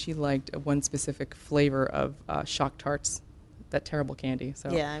I knew she liked one specific flavor of Shock Tarts, that terrible candy.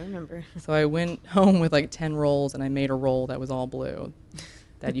 So yeah, I remember. So I went home with like 10 rolls, and I made a roll that was all blue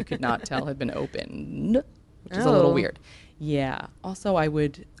that you could not tell had been opened, which is a little weird. Yeah. Also, I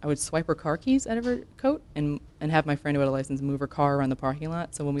would swipe her car keys out of her coat and have my friend who had a license move her car around the parking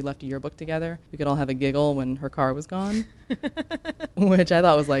lot. So when we left a yearbook together, we could all have a giggle when her car was gone, which I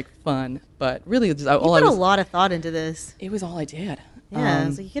thought was like fun. But really, just you put a lot of thought into this. It was all I did.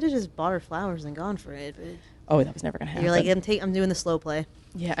 Yeah. So you could have just bought her flowers and gone for it. But oh, that was never gonna happen. You're like, I'm doing the slow play.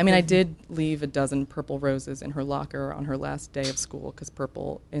 Yeah, I mean, I did leave a dozen purple roses in her locker on her last day of school because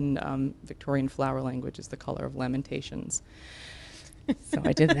purple in Victorian flower language is the color of lamentations. So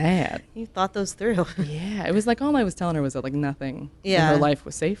I did that. You thought those through. Yeah, it was like all I was telling her was that like nothing in Yeah. her life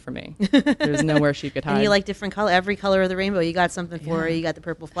was safe for me. There was nowhere she could hide. And you like different color, every color of the rainbow. You got something for her. Yeah. You got the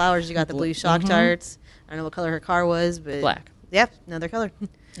purple flowers. You got the blue shock tarts. I don't know what color her car was, but Black. Yep, another color.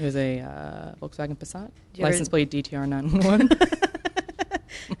 It was a Volkswagen Passat, you ever- license plate DTR 911.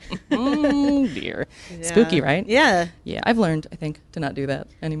 Oh dear, spooky, right? Yeah. Yeah, I've learned, I think, to not do that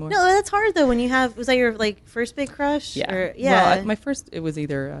anymore. No, that's hard though. When you have, was that your like first big crush? Yeah. Or, yeah. Well, my first, it was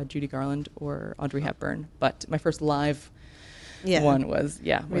either Judy Garland or Audrey Hepburn, but my first live yeah. one was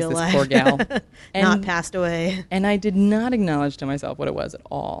Real this life. poor gal. Not And- passed away. And I did not acknowledge to myself what it was at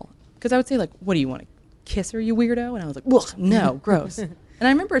all. Because I would say, like, what do you want to kiss her, you weirdo? And I was like, ugh, no, gross. And I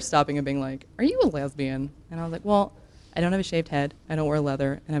remember stopping and being like, are you a lesbian? And I was like, well, I don't have a shaved head, I don't wear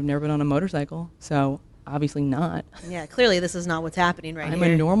leather, and I've never been on a motorcycle, so obviously not. Yeah, clearly this is not what's happening right I'm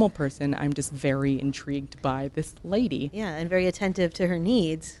here. a normal person. I'm just very intrigued by this lady. Yeah, and very attentive to her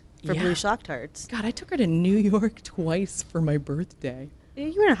needs for Yeah. blue shock tarts. God, I took her to New York twice for my birthday.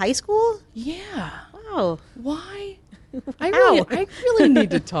 You were in high school? Yeah. Wow. Why? How? I really need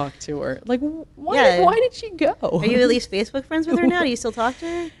to talk to her. Like, Yeah. why did she go? Are you at least Facebook friends with her now? Do you still talk to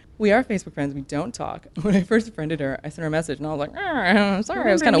her? We are Facebook friends. We don't talk. When I first friended her, I sent her a message, and I was like, I'm sorry,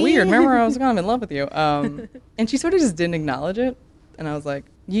 it was Remember kind of me?" weird. Remember, I was kind of in love with you. And she sort of just didn't acknowledge it. And I was like,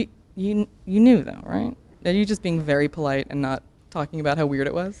 you knew, though, right? Are you just being very polite and not talking about how weird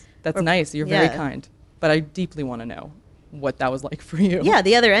it was? That's nice. You're very yeah. kind. But I deeply want to know what that was like for you. Yeah,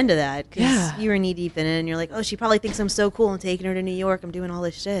 the other end of that. Because Yeah. you were knee deep in it, and you're like, oh, she probably thinks I'm so cool. I'm taking her to New York. I'm doing all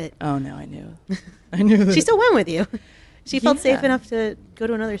this shit. Oh, no, I knew. I knew that. She still went with you. She felt Yeah. safe enough to go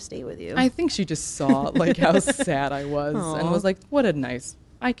to another state with you. I think she just saw like how sad I was and Aw. was like, "What a nice,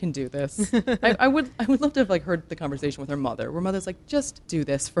 I can do this." I would love to have like heard the conversation with her mother, where mother's like, "Just do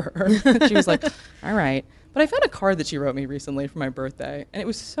this for her." She was like, "All right." But I found a card that she wrote me recently for my birthday, and it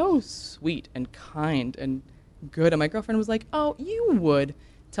was so sweet and kind and good. And my girlfriend was like, "Oh, you would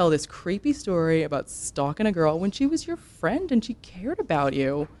tell this creepy story about stalking a girl when she was your friend and she cared about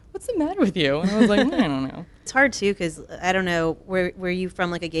you. What's the matter with you?" And I was like, I don't know. It's hard, too, because I don't know. Were you from,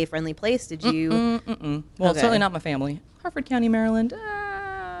 like, a gay-friendly place? Did you... Well, Okay. certainly not my family. Harford County, Maryland.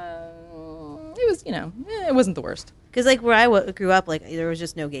 It was, it wasn't the worst. Because, like, where I grew up, like, there was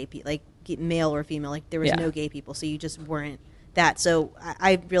just no gay people, like, male or female. Like, there was Yeah. no gay people, so you just weren't that. So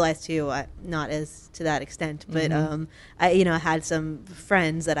I realized, too, not as to that extent, but, I had some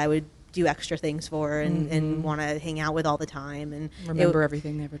friends that I would do extra things for and want to hang out with all the time. And Remember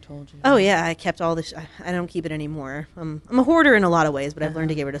everything they ever told you. Oh yeah, I kept all this. I don't keep it anymore. I'm a hoarder in a lot of ways, but I've learned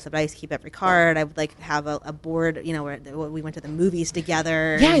to get rid of stuff. I used to keep every card. I would like have a board, where we went to the movies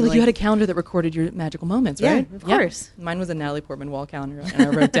together. Yeah, and, like you had a calendar that recorded your magical moments, Yeah, right? of course. Mine was a Natalie Portman wall calendar, and I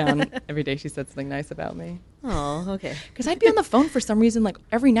wrote down every day she said something nice about me. Oh, okay. Because I'd be on the phone for some reason, like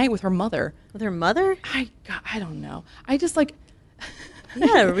every night with her mother. With her mother, I don't know. I just like. you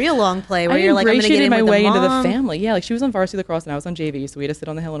had a real long play where I you're like, I'm going to get ingratiated in my with way the into the mom. family. Yeah, like she was on varsity lacrosse and I was on JV, so we had to sit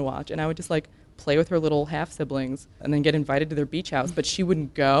on the hill and watch. And I would just like play with her little half siblings and then get invited to their beach house, but she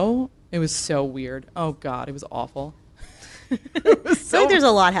wouldn't go. It was so weird. Oh God, it was awful. It was I feel like there's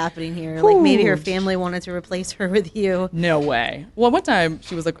a lot happening here. Like maybe her family wanted to replace her with you. No way. Well, one time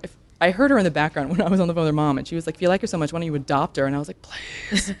she was like, I heard her in the background when I was on the phone with her mom, and she was like, if you like her so much, why don't you adopt her? And I was like,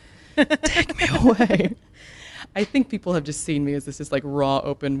 please, take me away. I think people have just seen me as this just like raw,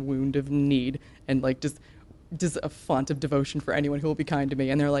 open wound of need and like just a font of devotion for anyone who will be kind to me.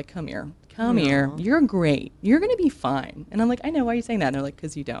 And they're like, come here. You're great. You're going to be fine. And I'm like, I know. Why are you saying that? And they're like,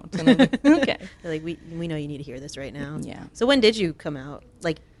 because you don't. And I'm like, okay. They're like, we know you need to hear this right now. Yeah. So when did you come out?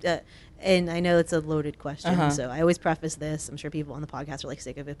 Like, and I know it's a loaded question, so I always preface this. I'm sure people on the podcast are like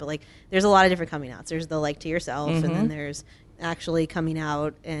sick of it, but like, there's a lot of different coming outs. There's the like to yourself, and then there's actually coming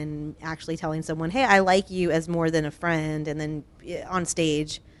out and actually telling someone, hey, I like you as more than a friend, and then on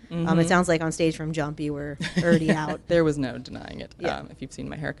stage. It sounds like on stage from Jump you were already out. There was no denying it, Yeah. if you've seen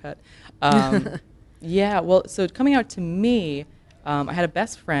my haircut. Yeah, well, so coming out to me, I had a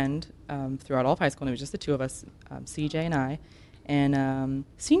best friend throughout all of high school, and it was just the two of us, CJ and I. And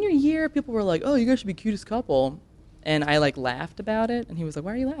senior year, people were like, oh, you guys should be cutest couple. And I, like, laughed about it. And he was like,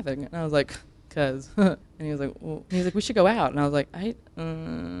 why are you laughing? And I was like, because. And he was like, well, we should go out. And I was like, I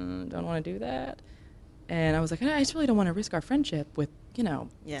don't want to do that. And I was like, I just really don't want to risk our friendship with,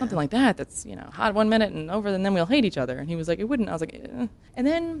 Yeah. something like that that's, hot 1 minute and over, and then we'll hate each other. And he was like, it wouldn't. I was like, eh. And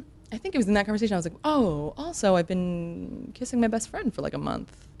then I think it was in that conversation I was like, oh, also I've been kissing my best friend for like a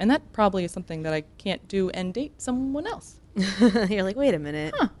month. And that probably is something that I can't do and date someone else. You're like, wait a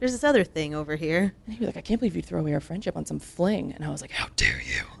minute. There's this other thing over here. And he was like, I can't believe you throw away our friendship on some fling. And I was like, how dare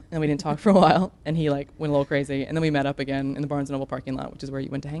you? And we didn't talk for a while, and he like went a little crazy. And then we met up again in the Barnes & Noble parking lot, which is where you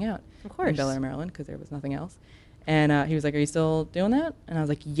went to hang out. Of course. In Bel Air, Maryland, because there was nothing else. And he was like, are you still doing that? And I was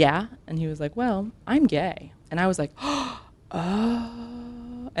like, yeah. And he was like, well, I'm gay. And I was like, oh.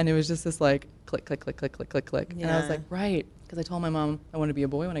 And it was just this like click, click, click, click, click, click, click. Yeah. And I was like, right. Because I told my mom I wanted to be a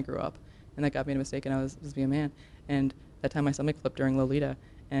boy when I grew up. And that got me in a mistake, and I was supposed to be a man. And that time my stomach flipped during Lolita,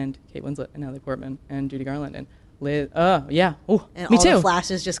 and Kate Winslet, and Natalie Portman, and Judy Garland, and Liz. Yeah. Oh, And me all too. the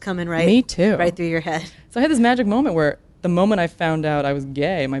flashes just coming right. Me too. Right through your head. So I had this magic moment where the moment I found out I was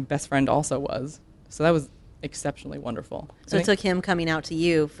gay, my best friend also was. So that was exceptionally wonderful. So it took him coming out to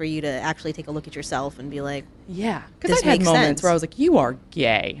you for you to actually take a look at yourself and be like, yeah, because This I had makes moments sense. where I was like, you are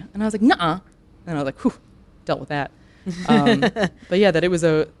gay. And I was like, nuh-uh. And I was like, whew, dealt with that. But yeah, that it was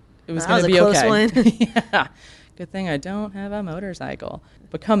going to be close okay. one. Yeah. Good thing I don't have a motorcycle.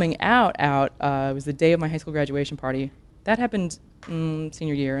 But coming out, it was the day of my high school graduation party. That happened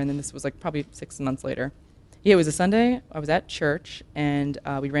senior year, and then this was like probably 6 months later. Yeah, it was a Sunday. I was at church, and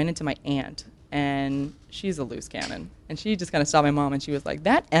we ran into my aunt, and she's a loose cannon. And she just kind of stopped my mom, and she was like,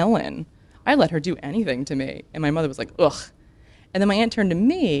 that Ellen, I let her do anything to me. And my mother was like, ugh. And then my aunt turned to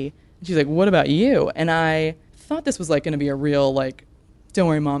me, and she's like, what about you? And I thought this was like going to be a real like, don't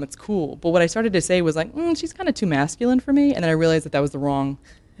worry, Mom, it's cool. But what I started to say was like, she's kind of too masculine for me. And then I realized that was the wrong.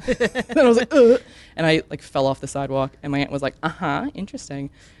 Then I was like, ugh. And I like fell off the sidewalk. And my aunt was like, interesting.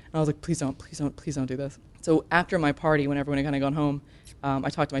 And I was like, please don't do this. So after my party, when everyone had kind of gone home, I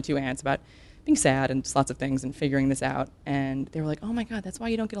talked to my two aunts about being sad and just lots of things and figuring this out. And they were like, oh my God, that's why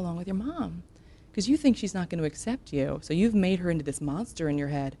you don't get along with your mom. Because you think she's not going to accept you. So you've made her into this monster in your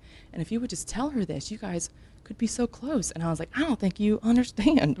head. And if you would just tell her this, you guys could be so close. And I was like, I don't think you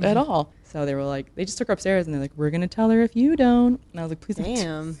understand at all. So they were like, they just took her upstairs and they're like, we're going to tell her if you don't. And I was like, please don't.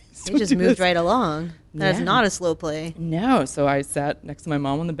 damn, please they don't just do moved this. right along. That's Yeah. not a slow play. No. So I sat next to my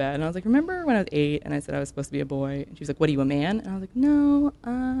mom on the bed and I was like, remember when I was 8 and I said I was supposed to be a boy? And she was like, what are you, a man? And I was like, no,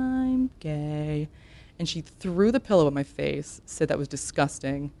 I'm gay. And she threw the pillow at my face, said that was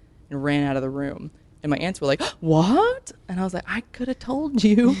disgusting, and ran out of the room. And my aunts were like, what? And I was like, I could have told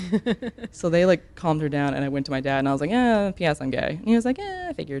you. So they like calmed her down, and I went to my dad, and I was like, P.S. I'm gay. And he was like,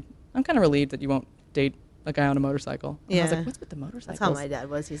 I figured. I'm kind of relieved that you won't date a guy on a motorcycle. And I was Yeah. like, what's with the motorcycles? That's how my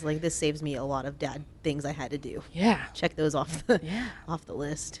dad was. He's like, this saves me a lot of dad things I had to do. Yeah. Check those off the Yeah. off the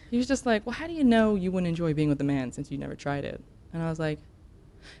list. He was just like, well, how do you know you wouldn't enjoy being with a man since you never tried it? And I was like,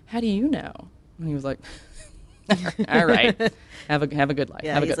 how do you know? And he was like, all right, have a good life.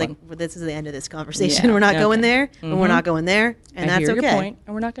 Yeah, have a he's good like, one. well, this is the end of this conversation. Yeah, We're not okay. going there, and we're Mhm. not going there, and I that's hear okay. your point,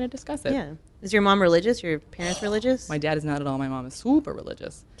 and we're not going to discuss it. Yeah. Is your mom religious? Your parents religious? My dad is not at all. My mom is super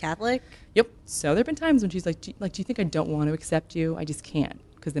religious. Catholic? Yep. So there have been times when she's like, do you think I don't want to accept you? I just can't,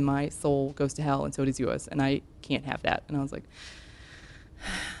 because then my soul goes to hell, and so does yours, and I can't have that. And I was like,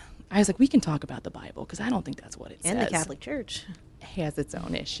 we can talk about the Bible, because I don't think that's what it And says. the Catholic Church. Has its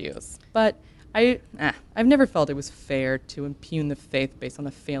own issues. But I've never felt it was fair to impugn the faith based on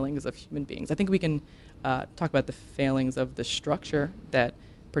the failings of human beings. I think we can talk about the failings of the structure that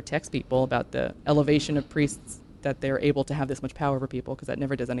protects people, about the elevation of priests, that they're able to have this much power over people, because that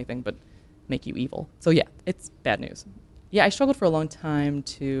never does anything but make you evil. So yeah, it's bad news. Yeah, I struggled for a long time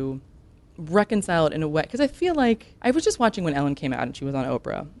to reconcile it in a way, because I feel like I was just watching when Ellen came out and she was on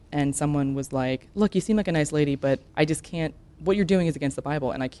Oprah, and someone was like, look, you seem like a nice lady, but I just can't, what you're doing is against the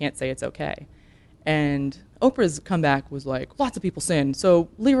Bible, and I can't say it's okay. And Oprah's comeback was like, lots of people sin, so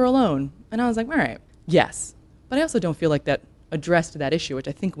leave her alone. And I was like, all right, yes. But I also don't feel like that addressed that issue, which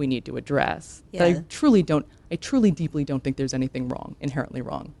I think we need to address. Yeah. I truly deeply don't think there's anything wrong, inherently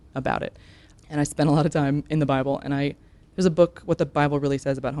wrong about it. And I spent a lot of time in the Bible, and there's a book, What the Bible Really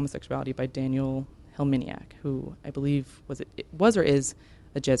Says About Homosexuality, by Daniel Helminiak, who I believe was or is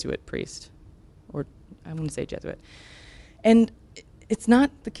a Jesuit priest, or I want to say Jesuit. And it's not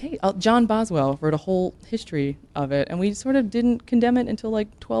the case. John Boswell wrote a whole history of it, and we sort of didn't condemn it until like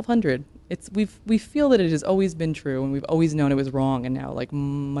 1200. We feel that it has always been true, and we've always known it was wrong, and now like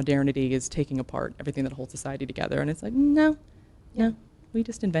modernity is taking apart everything that holds society together, and it's like, no, we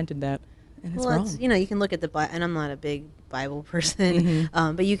just invented that, and it's wrong. You can look at the Bible, and I'm not a big Bible person,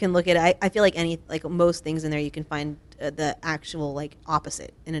 but you can look at it. I feel like most things in there you can find the actual like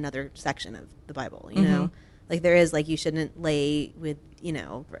opposite in another section of the Bible, you know? Like there is, like, you shouldn't lay with,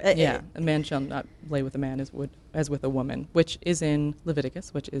 a man shall not lay with a man as with a woman, which is in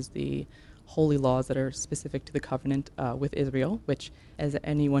Leviticus, which is the holy laws that are specific to the covenant with Israel, which, as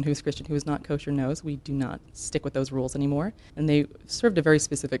anyone who's Christian who is not kosher knows, we do not stick with those rules anymore. And they served a very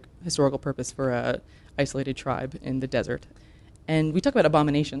specific historical purpose for a isolated tribe in the desert. And we talk about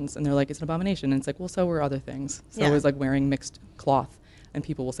abominations, and they're like, it's an abomination. And it's like, well, so were other things. So Yeah. it was like wearing mixed cloth. And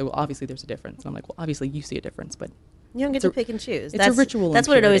people will say, well, obviously there's a difference. And I'm like, well, obviously you see a difference, but you don't get to pick and choose. It's a ritual. That's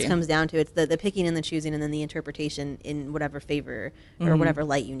what it always comes down to. It's the picking and the choosing, and then the interpretation in whatever favor or whatever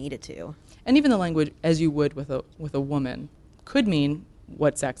light you need it to. And even the language, as you would with a woman, could mean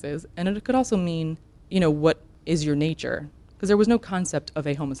what sex is, and it could also mean, what is your nature. Because there was no concept of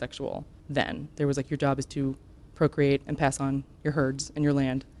a homosexual then. There was like, your job is to procreate and pass on your herds and your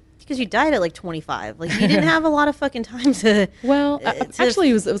land. Because you died at like 25. Like, you didn't have a lot of fucking time to. Well, actually,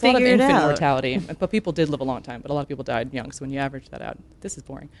 it was a lot of infant out. mortality. But people did live a long time. But a lot of people died young. So when you average that out, this is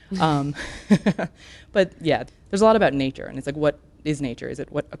boring. But yeah, there's a lot about nature. And it's like, what is nature? Is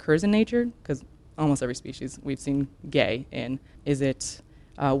it what occurs in nature? Because almost every species we've seen gay in. Is it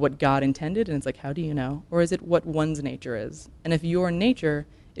what God intended? And it's like, how do you know? Or is it what one's nature is? And if your nature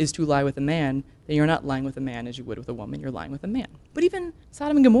is to lie with a man, then you're not lying with a man as you would with a woman, you're lying with a man. But even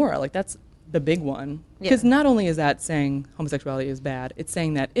Sodom and Gomorrah, like, that's the big one. Because not only is that saying homosexuality is bad, it's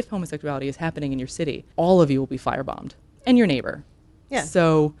saying that if homosexuality is happening in your city, all of you will be firebombed. And your neighbor. Yeah.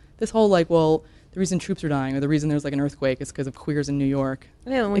 So this whole, like, well, the reason troops are dying or the reason there's like an earthquake is because of queers in New York.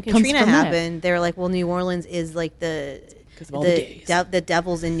 Yeah, when Katrina happened, they were like, well, New Orleans is like the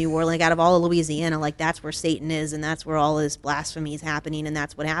devils in New Orleans. Like, out of all of Louisiana, like, that's where Satan is, and that's where all this blasphemy is happening, and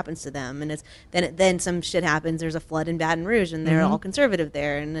that's what happens to them. And it's then some shit happens. There's a flood in Baton Rouge, and they're all conservative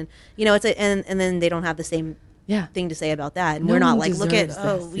there, and then it's and then they don't have the same thing to say about that. And we're not like, look at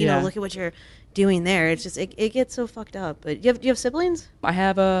look at what you're doing there. It's just it gets so fucked up. But do you have siblings? I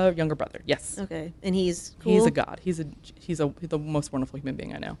have a younger brother. Yes. Okay, and he's cool? He's a god. He's the most wonderful human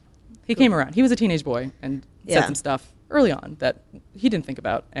being I know. He came around. He was a teenage boy and said some stuff early on that he didn't think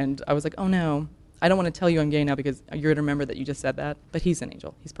about. And I was like, oh no, I don't want to tell you I'm gay now because you're going to remember that you just said that. But he's an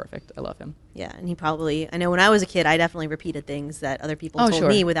angel. He's perfect. I love him. Yeah, and I know when I was a kid, I definitely repeated things that other people told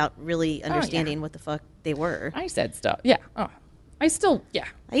me without really understanding what the fuck they were. I said stuff. Yeah. Oh, I still, yeah.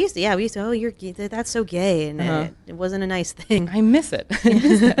 We used to, oh, you're gay. That's so gay. And it wasn't a nice thing. I miss it.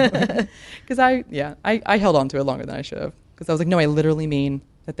 Because I held on to it longer than I should have. Because I was like, no, I literally mean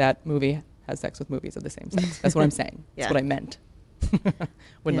that movie has sex with movies of the same sex. That's what I'm saying. That's what I meant.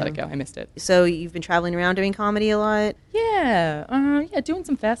 Wouldn't let it go. I missed it. So you've been traveling around doing comedy a lot? Yeah. Doing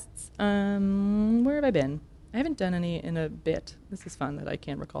some fests. Where have I been? I haven't done any in a bit. This is fun that I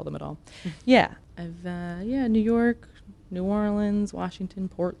can't recall them at all. Yeah. I've, New York, New Orleans, Washington,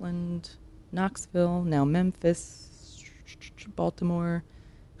 Portland, Knoxville, now Memphis, Baltimore.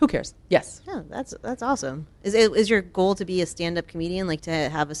 Who cares? Yes. Yeah, that's awesome. Is your goal to be a stand-up comedian, like to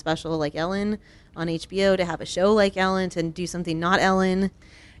have a special like Ellen on HBO, to have a show like Ellen, to do something not Ellen?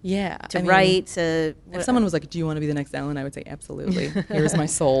 Yeah. Write, to... If someone was like, do you want to be the next Ellen? I would say, absolutely. Here's my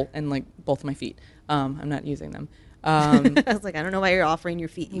soul and like both of my feet. I'm not using them. I was like, I don't know why you're offering your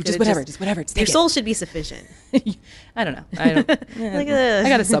feet. Just whatever. Just your soul should be sufficient. I don't know. I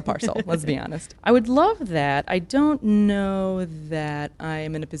got a subpar soul, let's be honest. I would love that. I don't know that I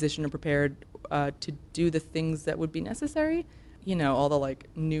am in a position or prepared to do the things that would be necessary. All the like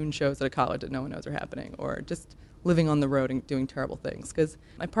noon shows at a college that no one knows are happening, or just living on the road and doing terrible things. Because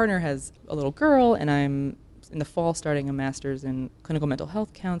my partner has a little girl, and I'm in the fall starting a master's in clinical mental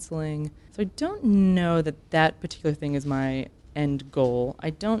health counseling. So I don't know that particular thing is my end goal. I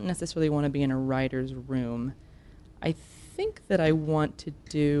don't necessarily want to be in a writer's room. I think that I want to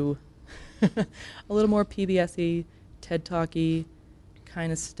do a little more PBS-y, TED Talky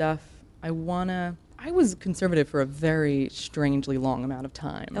kind of stuff. I was conservative for a very strangely long amount of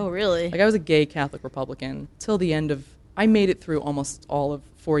time. Oh, really? Like, I was a gay Catholic Republican till the end of... I made it through almost all of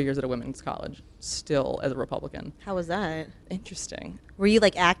 4 years at a women's college, still as a Republican. How was that? Interesting. Were you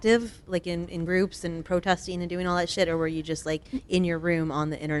like active, like in groups and protesting and doing all that shit, or were you just like in your room on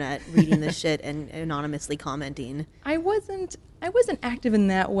the internet reading this shit and anonymously commenting? I wasn't active in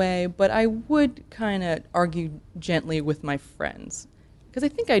that way, but I would kind of argue gently with my friends. Because I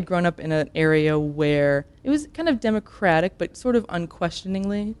think I'd grown up in an area where it was kind of democratic, but sort of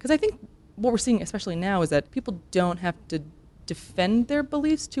unquestioningly. Because I think what we're seeing, especially now, is that people don't have to defend their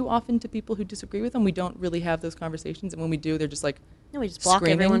beliefs too often to people who disagree with them. We don't really have those conversations, and when we do, they're just like, no, we just block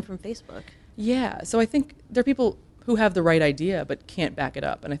screaming. Everyone from Facebook. Yeah, so I think there are people who have the right idea but can't back it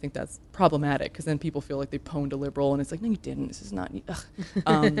up, and I think that's problematic, because then people feel like they pwned a liberal, and it's like, no, you didn't. This is not...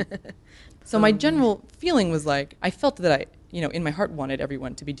 So my general feeling was like, I felt that I, in my heart wanted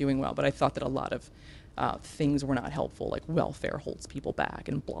everyone to be doing well, but I thought that a lot of things were not helpful, like welfare holds people back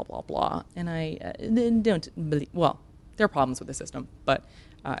and blah, blah, blah. And I don't believe... Well, there are problems with the system, but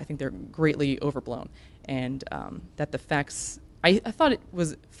I think they're greatly overblown. And that the facts... I thought it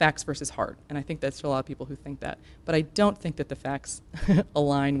was facts versus heart, and I think there's a lot of people who think that. But I don't think that the facts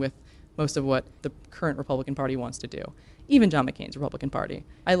align with most of what the current Republican Party wants to do. even John McCain's Republican Party.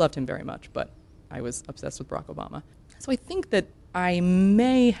 I loved him very much, but I was obsessed with Barack Obama. So I think that I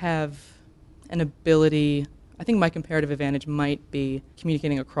may have an ability, I think my comparative advantage might be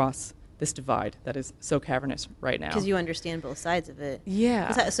communicating across this divide that is so cavernous right now. Because you understand both sides of it.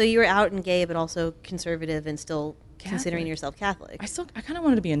 Yeah. So you were out and gay, but also conservative and still Catholic. considering yourself Catholic. I kind of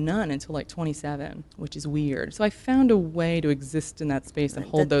wanted to be a nun until like 27, which is weird. So I found a way to exist in that space and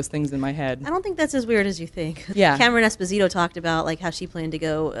hold those things in my head. I don't think that's as weird as you think. Yeah. Cameron Esposito talked about like how she planned to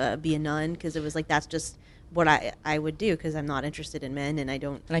go be a nun because it was like that's just what I would do because I'm not interested in men and I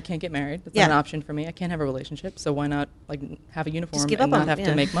don't. And I can't get married. That's Yeah. not an option for me. I can't have a relationship. So why not like have a uniform give and up not on- have yeah.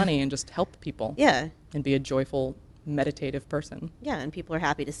 to make money and just help people Yeah. and be a joyful, meditative person. Yeah, and people are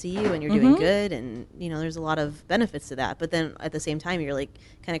happy to see you and you're doing good and there's a lot of benefits to that. But then at the same time you're like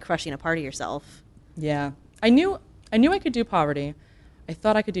kind of crushing a part of yourself. Yeah. I knew I could do poverty. I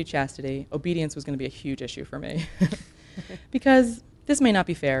thought I could do chastity. Obedience was going to be a huge issue for me. Because this may not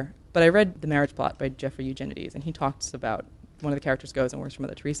be fair, but I read The Marriage Plot by Jeffrey Eugenides, and he talks about one of the characters goes and works for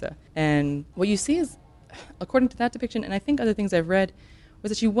Mother Teresa. And what you see is, according to that depiction, and I think other things I've read,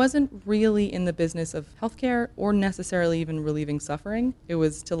 was that she wasn't really in the business of healthcare or necessarily even relieving suffering. It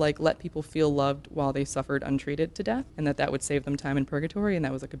was to like let people feel loved while they suffered untreated to death, and that would save them time in purgatory, and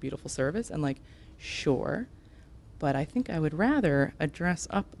that was like a beautiful service. And like, sure, but I think I would rather address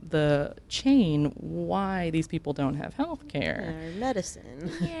up the chain why these people don't have healthcare. Or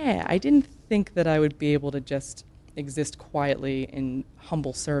medicine. Yeah, I didn't think that I would be able to just exist quietly in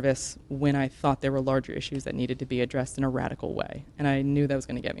humble service when I thought there were larger issues that needed to be addressed in a radical way. And I knew that was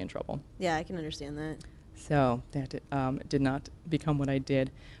going to get me in trouble. Yeah, I can understand that. So that did not become what I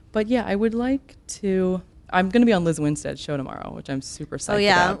did. But yeah, I would like to... I'm going to be on Liz Winstead's show tomorrow, which I'm super psyched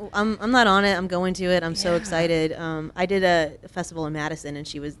about. I'm not on it. I'm going to it. I'm so excited. I did a festival in Madison, and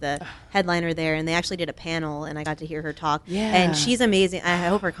she was the headliner there, and they actually did a panel, and I got to hear her talk. Yeah. And she's amazing. I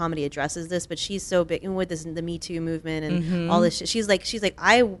hope her comedy addresses this, but she's so big and with the Me Too movement and all this shit. She's like,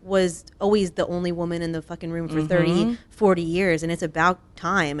 I was always the only woman in the fucking room for 30, 40 years, and it's about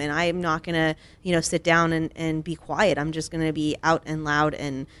time, and I'm not going to, sit down and be quiet. I'm just going to be out and loud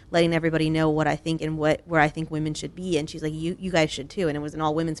and letting everybody know what I think and where I think women should be. And she's like, you guys should too. And it was an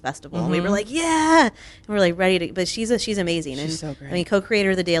all women's festival. And we were like, yeah. And we're like ready to, but she's amazing. She's and so great. I mean, co-creator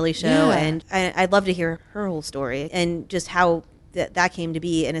of The Daily Show. Yeah. And I'd love to hear her whole story and just how that came to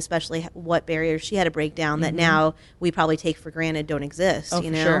be, and especially what barriers she had to break down that now we probably take for granted don't exist. Oh, you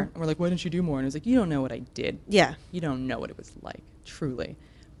for know? sure. And we're like, why didn't you do more? And it's like, you don't know what I did. Yeah. You don't know what it was like, truly.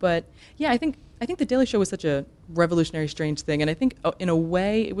 But yeah, I think The Daily Show was such a revolutionary, strange thing. And I think in a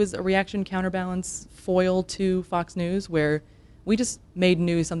way it was a reaction, counterbalance, foil to Fox News, where we just made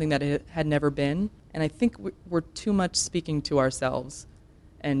news something that it had never been. And I think we're too much speaking to ourselves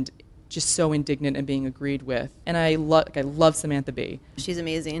and just so indignant and being agreed with. And I love Samantha Bee. She's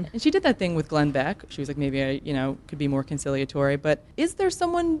amazing. And she did that thing with Glenn Beck. She was like, maybe I, could be more conciliatory. But is there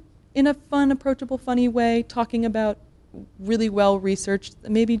someone in a fun, approachable, funny way talking about really well-researched,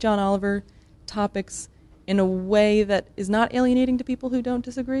 maybe John Oliver topics in a way that is not alienating to people who don't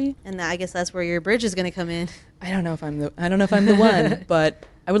disagree? And I guess that's where your bridge is going to come in. I don't know if I'm the one, but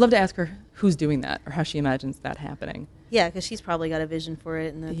I would love to ask her who's doing that or how she imagines that happening. Yeah, because she's probably got a vision for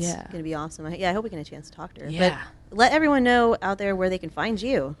it, and that's going to be awesome. I hope we get a chance to talk to her. Yeah. But let everyone know out there where they can find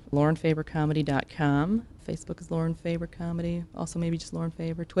you. LaurenFaberComedy.com. Facebook is Lauren Faber Comedy. Also maybe just Lauren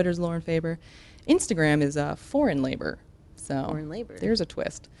Faber. Twitter's Lauren Faber. Instagram is Foreign Labor. So Foreign Labor. There's a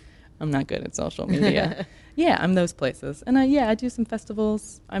twist. I'm not good at social media. Yeah, I'm those places. And I do some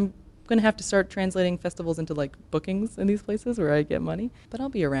festivals. I'm going to have to start translating festivals into like bookings in these places where I get money. But I'll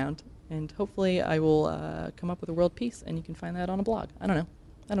be around. And hopefully I will come up with a world peace, and you can find that on a blog. I don't know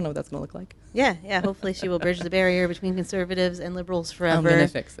what that's going to look like. Yeah. Hopefully she will bridge the barrier between conservatives and liberals forever. I'm going to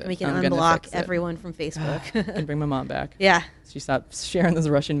fix it. And we can I'm gonna unblock fix it. everyone from Facebook. I can bring my mom back. Yeah. She stopped sharing those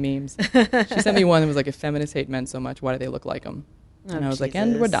Russian memes. She sent me one that was like, if feminists hate men so much, why do they look like them? And I was like,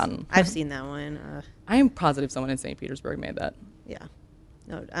 and we're done. I've seen that one. I am positive someone in St. Petersburg made that. Yeah.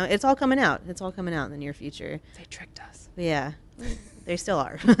 No, it's all coming out. It's all coming out in the near future. They tricked us. But yeah. They still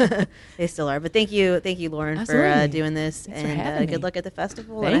are. They still are. But thank you, Lauren, Absolutely. for doing this. Thanks for having good me. luck at the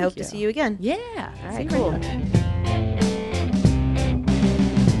festival. Thank and I hope you. to see you again. Yeah. All See right, you cool.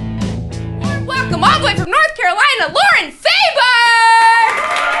 Welcome all the way from North Carolina, Lauren Faber!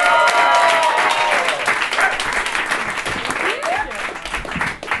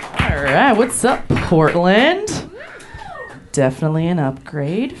 All right. What's up, Portland? Definitely an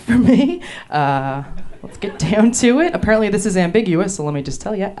upgrade for me. Let's get down to it. Apparently this is ambiguous, so let me just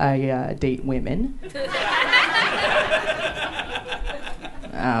tell you, I date women.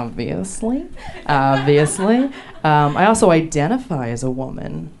 Obviously. I also identify as a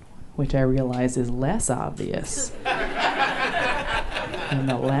woman, which I realize is less obvious than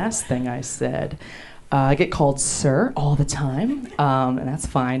the last thing I said. I get called sir all the time, and that's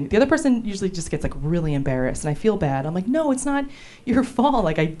fine. The other person usually just gets like really embarrassed, and I feel bad. I'm like, no, it's not your fault.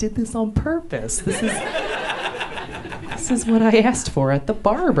 Like, I did this on purpose. This is what I asked for at the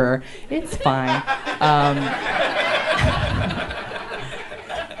barber. It's fine.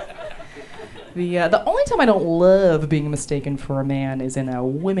 The only time I don't love being mistaken for a man is in a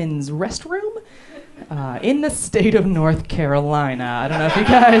women's restroom in the state of North Carolina. I don't know if you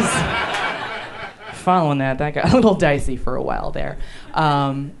guys following that. That got a little dicey for a while there.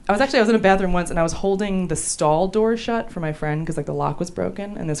 I was in a bathroom once, and I was holding the stall door shut for my friend because like the lock was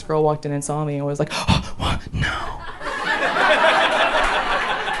broken, and this girl walked in and saw me and was like, oh, what? No.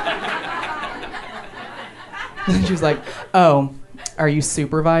 And she was like, oh, are you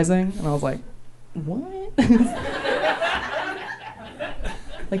supervising? And I was like, what?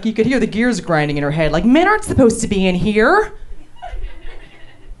 Like, you could hear the gears grinding in her head, like, men aren't supposed to be in here.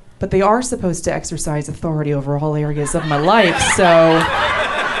 But they are supposed to exercise authority over all areas of my life, so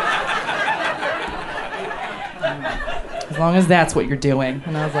as long as that's what you're doing.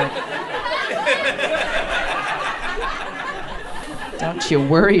 And I was like, don't you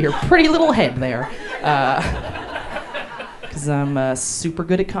worry your pretty little head there. Because I'm super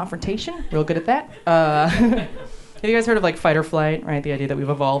good at confrontation, real good at that. Have you guys heard of like fight or flight, right? The idea that we've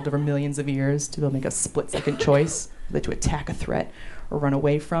evolved over millions of years to be able to make a split-second choice, whether to attack a threat or run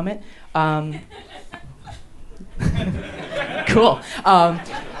away from it. Cool.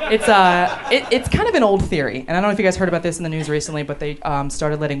 It's kind of an old theory, and I don't know if you guys heard about this in the news recently, but they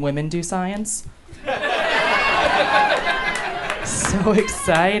started letting women do science. So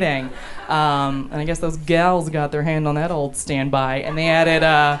exciting. And I guess those gals got their hand on that old standby, and they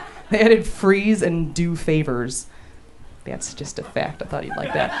added freeze and do favors. That's just a fact. I thought you'd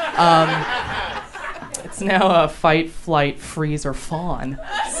like that. It's now a fight, flight, freeze, or fawn.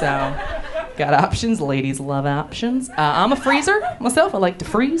 So, got options. Ladies love options. I'm a freezer myself. I like to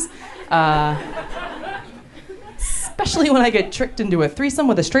freeze. Especially when I get tricked into a threesome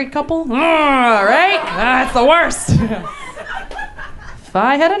with a straight couple. Right? That's the worst. If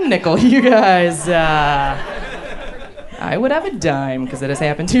I had a nickel, you guys, I would have a dime, because it has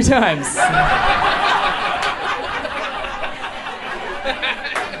happened 2 times.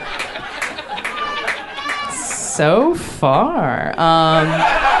 So far.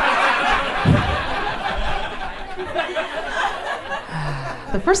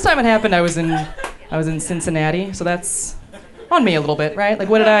 The first time it happened, I was in Cincinnati, so that's on me a little bit, right? Like,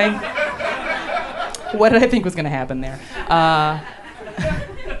 what did I think was going to happen there?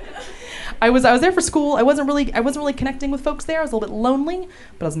 I was there for school. I wasn't really connecting with folks there. I was a little bit lonely,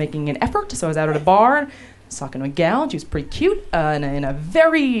 but I was making an effort. So I was out at a bar. I was talking to a gal. She was pretty cute in a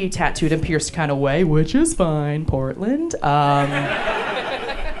very tattooed and pierced kind of way, which is fine, Portland.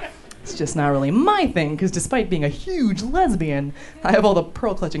 It's just not really my thing, because despite being a huge lesbian, I have all the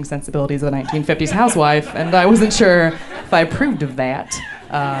pearl-clutching sensibilities of a 1950s housewife, and I wasn't sure if I approved of that.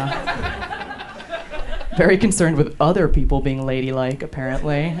 Very concerned with other people being ladylike,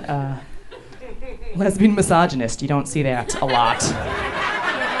 apparently. Lesbian misogynist, you don't see that a lot.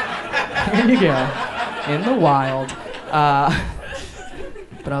 There you go. In the wild.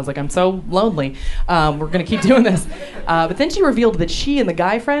 But I was like, I'm so lonely. We're going to keep doing this. But then she revealed that she and the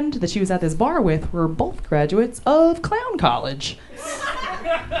guy friend that she was at this bar with were both graduates of clown college.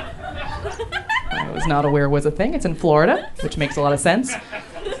 I was not aware was a thing. It's in Florida, which makes a lot of sense.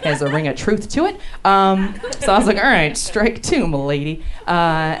 Has a ring of truth to it. So I was like, all right, strike 2, m'lady.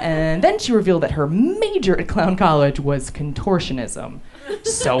 And then she revealed that her major at clown college was contortionism.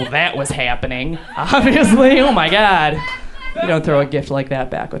 So that was happening, obviously. Oh my God. You don't throw a gift like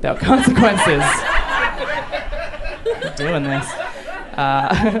that back without consequences. I'm doing this.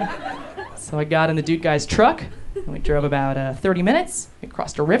 So I got in the dude guy's truck, and we drove about 30 minutes. We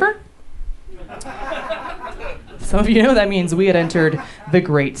crossed a river. Some of you know that means we had entered the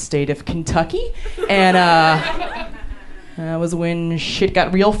great state of Kentucky, and that was when shit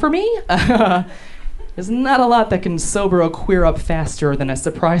got real for me. There's not a lot that can sober a queer up faster than a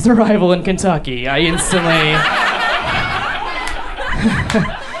surprise arrival in Kentucky. I instantly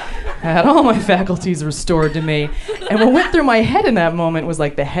had all my faculties restored to me. And what went through my head in that moment was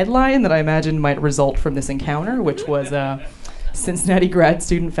like the headline that I imagined might result from this encounter, which was Cincinnati grad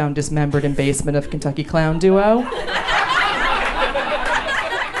student found dismembered in basement of Kentucky clown duo.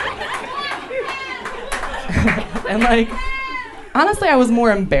 And like, honestly, I was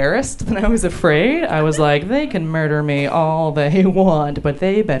more embarrassed than I was afraid. I was like, they can murder me all they want, but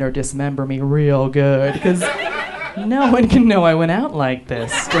they better dismember me real good, because No one can know I went out like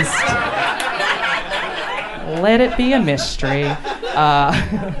this. Just let it be a mystery.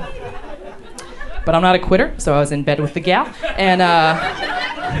 But I'm not a quitter, so I was in bed with the gal, and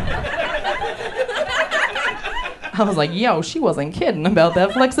I was like, yo, she wasn't kidding about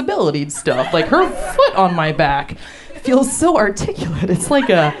that flexibility stuff. Like, her foot on my back feels so articulate. It's like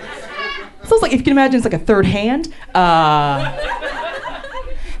a... It feels like, if you can imagine, it's like a third hand.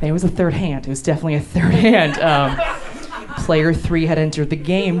 It was a third hand. It was definitely a third hand. Player 3 had entered the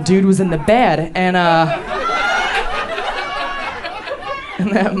game. Dude was in the bed, and in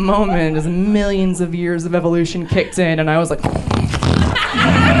that moment, just millions of years of evolution kicked in, and I was like...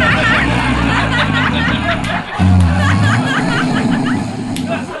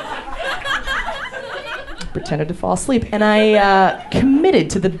 pretended to fall asleep, and I committed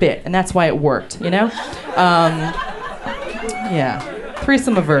to the bit, and that's why it worked, you know? Yeah,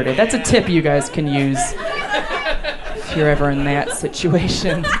 threesome averted. That's a tip you guys can use if you're ever in that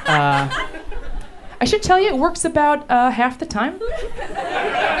situation. I should tell you, it works about half the time.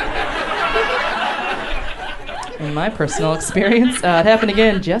 In my personal experience, it happened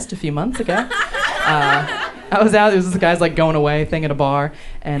again just a few months ago. I was out, there was this guy's like going away thing at a bar,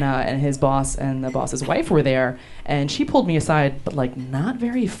 and his boss and the boss's wife were there, and she pulled me aside, but like not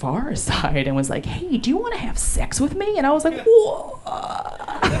very far aside, and was like, hey, do you want to have sex with me? And I was like, whoa.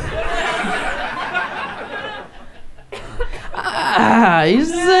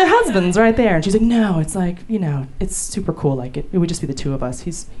 His husband's right there. And she's like, no, it's like, you know, it's super cool. Like, it would just be the two of us.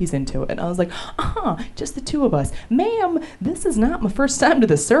 He's into it. And I was like, just the two of us. Ma'am, this is not my first time to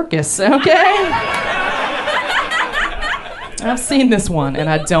the circus, okay? I've seen this one, and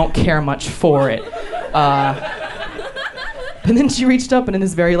I don't care much for it. But then she reached up and in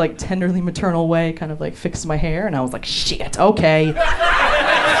this very, like, tenderly maternal way kind of, like, fixed my hair, and I was like, shit, okay.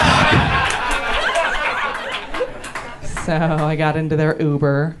 So I got into their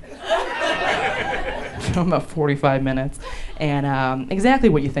Uber for about 45 minutes. And exactly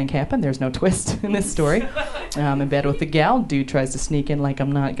what you think happened. There's no twist in this story. I'm in bed with the gal. Dude tries to sneak in like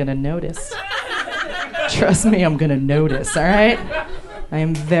I'm not going to notice. Trust me, I'm going to notice, all right? I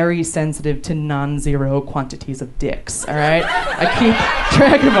am very sensitive to non-zero quantities of dicks, all right? I keep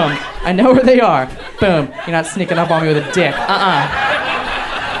track of them. I know where they are. Boom. You're not sneaking up on me with a dick.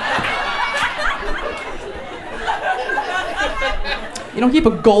 You don't keep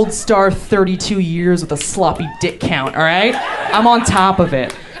a gold star 32 years with a sloppy dick count, all right? I'm on top of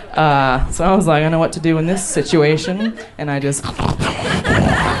it. So I was like, I know what to do in this situation, and I just...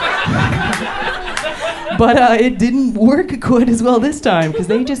 But it didn't work quite as well this time, because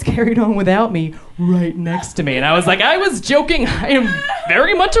they just carried on without me right next to me. And I was like, I was joking. I am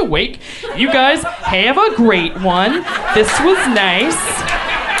very much awake. You guys have a great one. This was nice.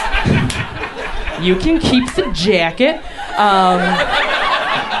 You can keep the jacket.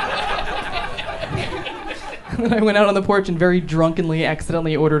 And then I went out on the porch and very drunkenly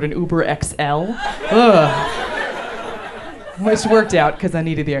accidentally ordered an Uber XL. Which worked out because I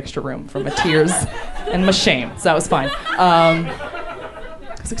needed the extra room for my tears and my shame, so that was fine. It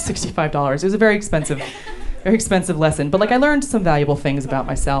was like $65. It was a very expensive lesson, but like I learned some valuable things about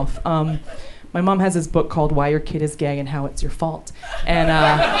myself. My mom has this book called Why Your Kid is Gay and How It's Your Fault, and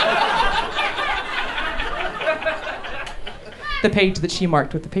the page that she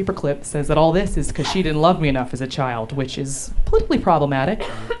marked with the paperclip says that all this is because she didn't love me enough as a child, which is politically problematic,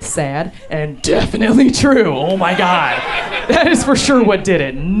 sad, and definitely true. Oh my God. That is for sure what did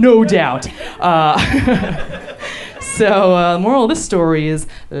it, no doubt. So, moral of this story is,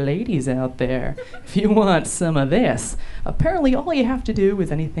 ladies out there, if you want some of this, apparently all you have to do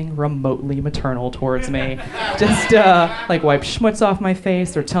is anything remotely maternal towards me. Just, like, wipe schmutz off my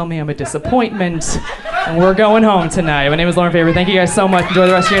face or tell me I'm a disappointment, and we're going home tonight. My name is Lauren Faber. Thank you guys so much. Enjoy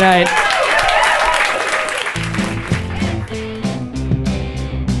the rest of your night.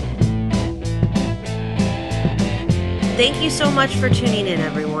 Thank you so much for tuning in,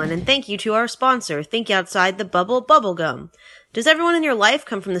 everyone, and thank you to our sponsor, Think Outside the Bubble Bubblegum. Does everyone in your life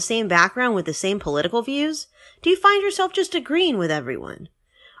come from the same background with the same political views? Do you find yourself just agreeing with everyone?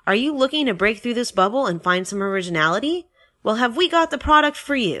 Are you looking to break through this bubble and find some originality? Well, have we got the product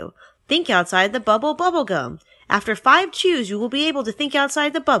for you? Think Outside the Bubble Bubblegum. After 5 chews, you will be able to think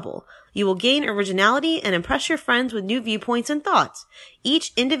outside the bubble. You will gain originality and impress your friends with new viewpoints and thoughts.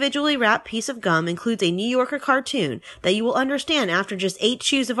 Each individually wrapped piece of gum includes a New Yorker cartoon that you will understand after just 8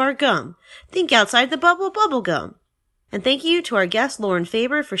 chews of our gum. Think Outside the Bubble Bubblegum. And thank you to our guest Lauren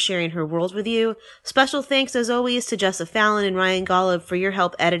Faber for sharing her world with you. Special thanks as always to Jessa Fallon and Ryan Golub for your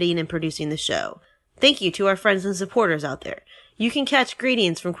help editing and producing the show. Thank you to our friends and supporters out there. You can catch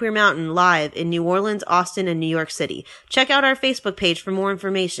Gradients from Queer Mountain live in New Orleans, Austin, and New York City. Check out our Facebook page for more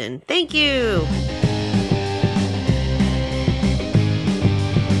information. Thank you!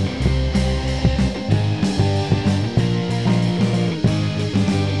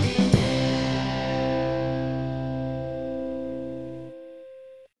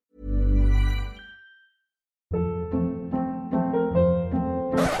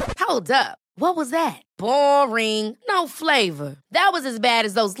 Hold up. What was that? Boring. No flavor. That was as bad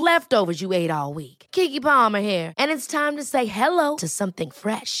as those leftovers you ate all week. Keke Palmer here, and it's time to say hello to something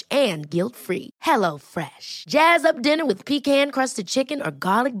fresh and guilt-free. Hello Fresh. Jazz up dinner with pecan-crusted chicken or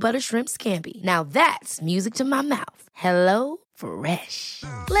garlic butter shrimp scampi. Now that's music to my mouth. Hello Fresh.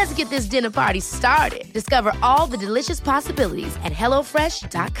 Let's get this dinner party started. Discover all the delicious possibilities at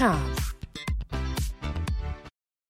HelloFresh.com.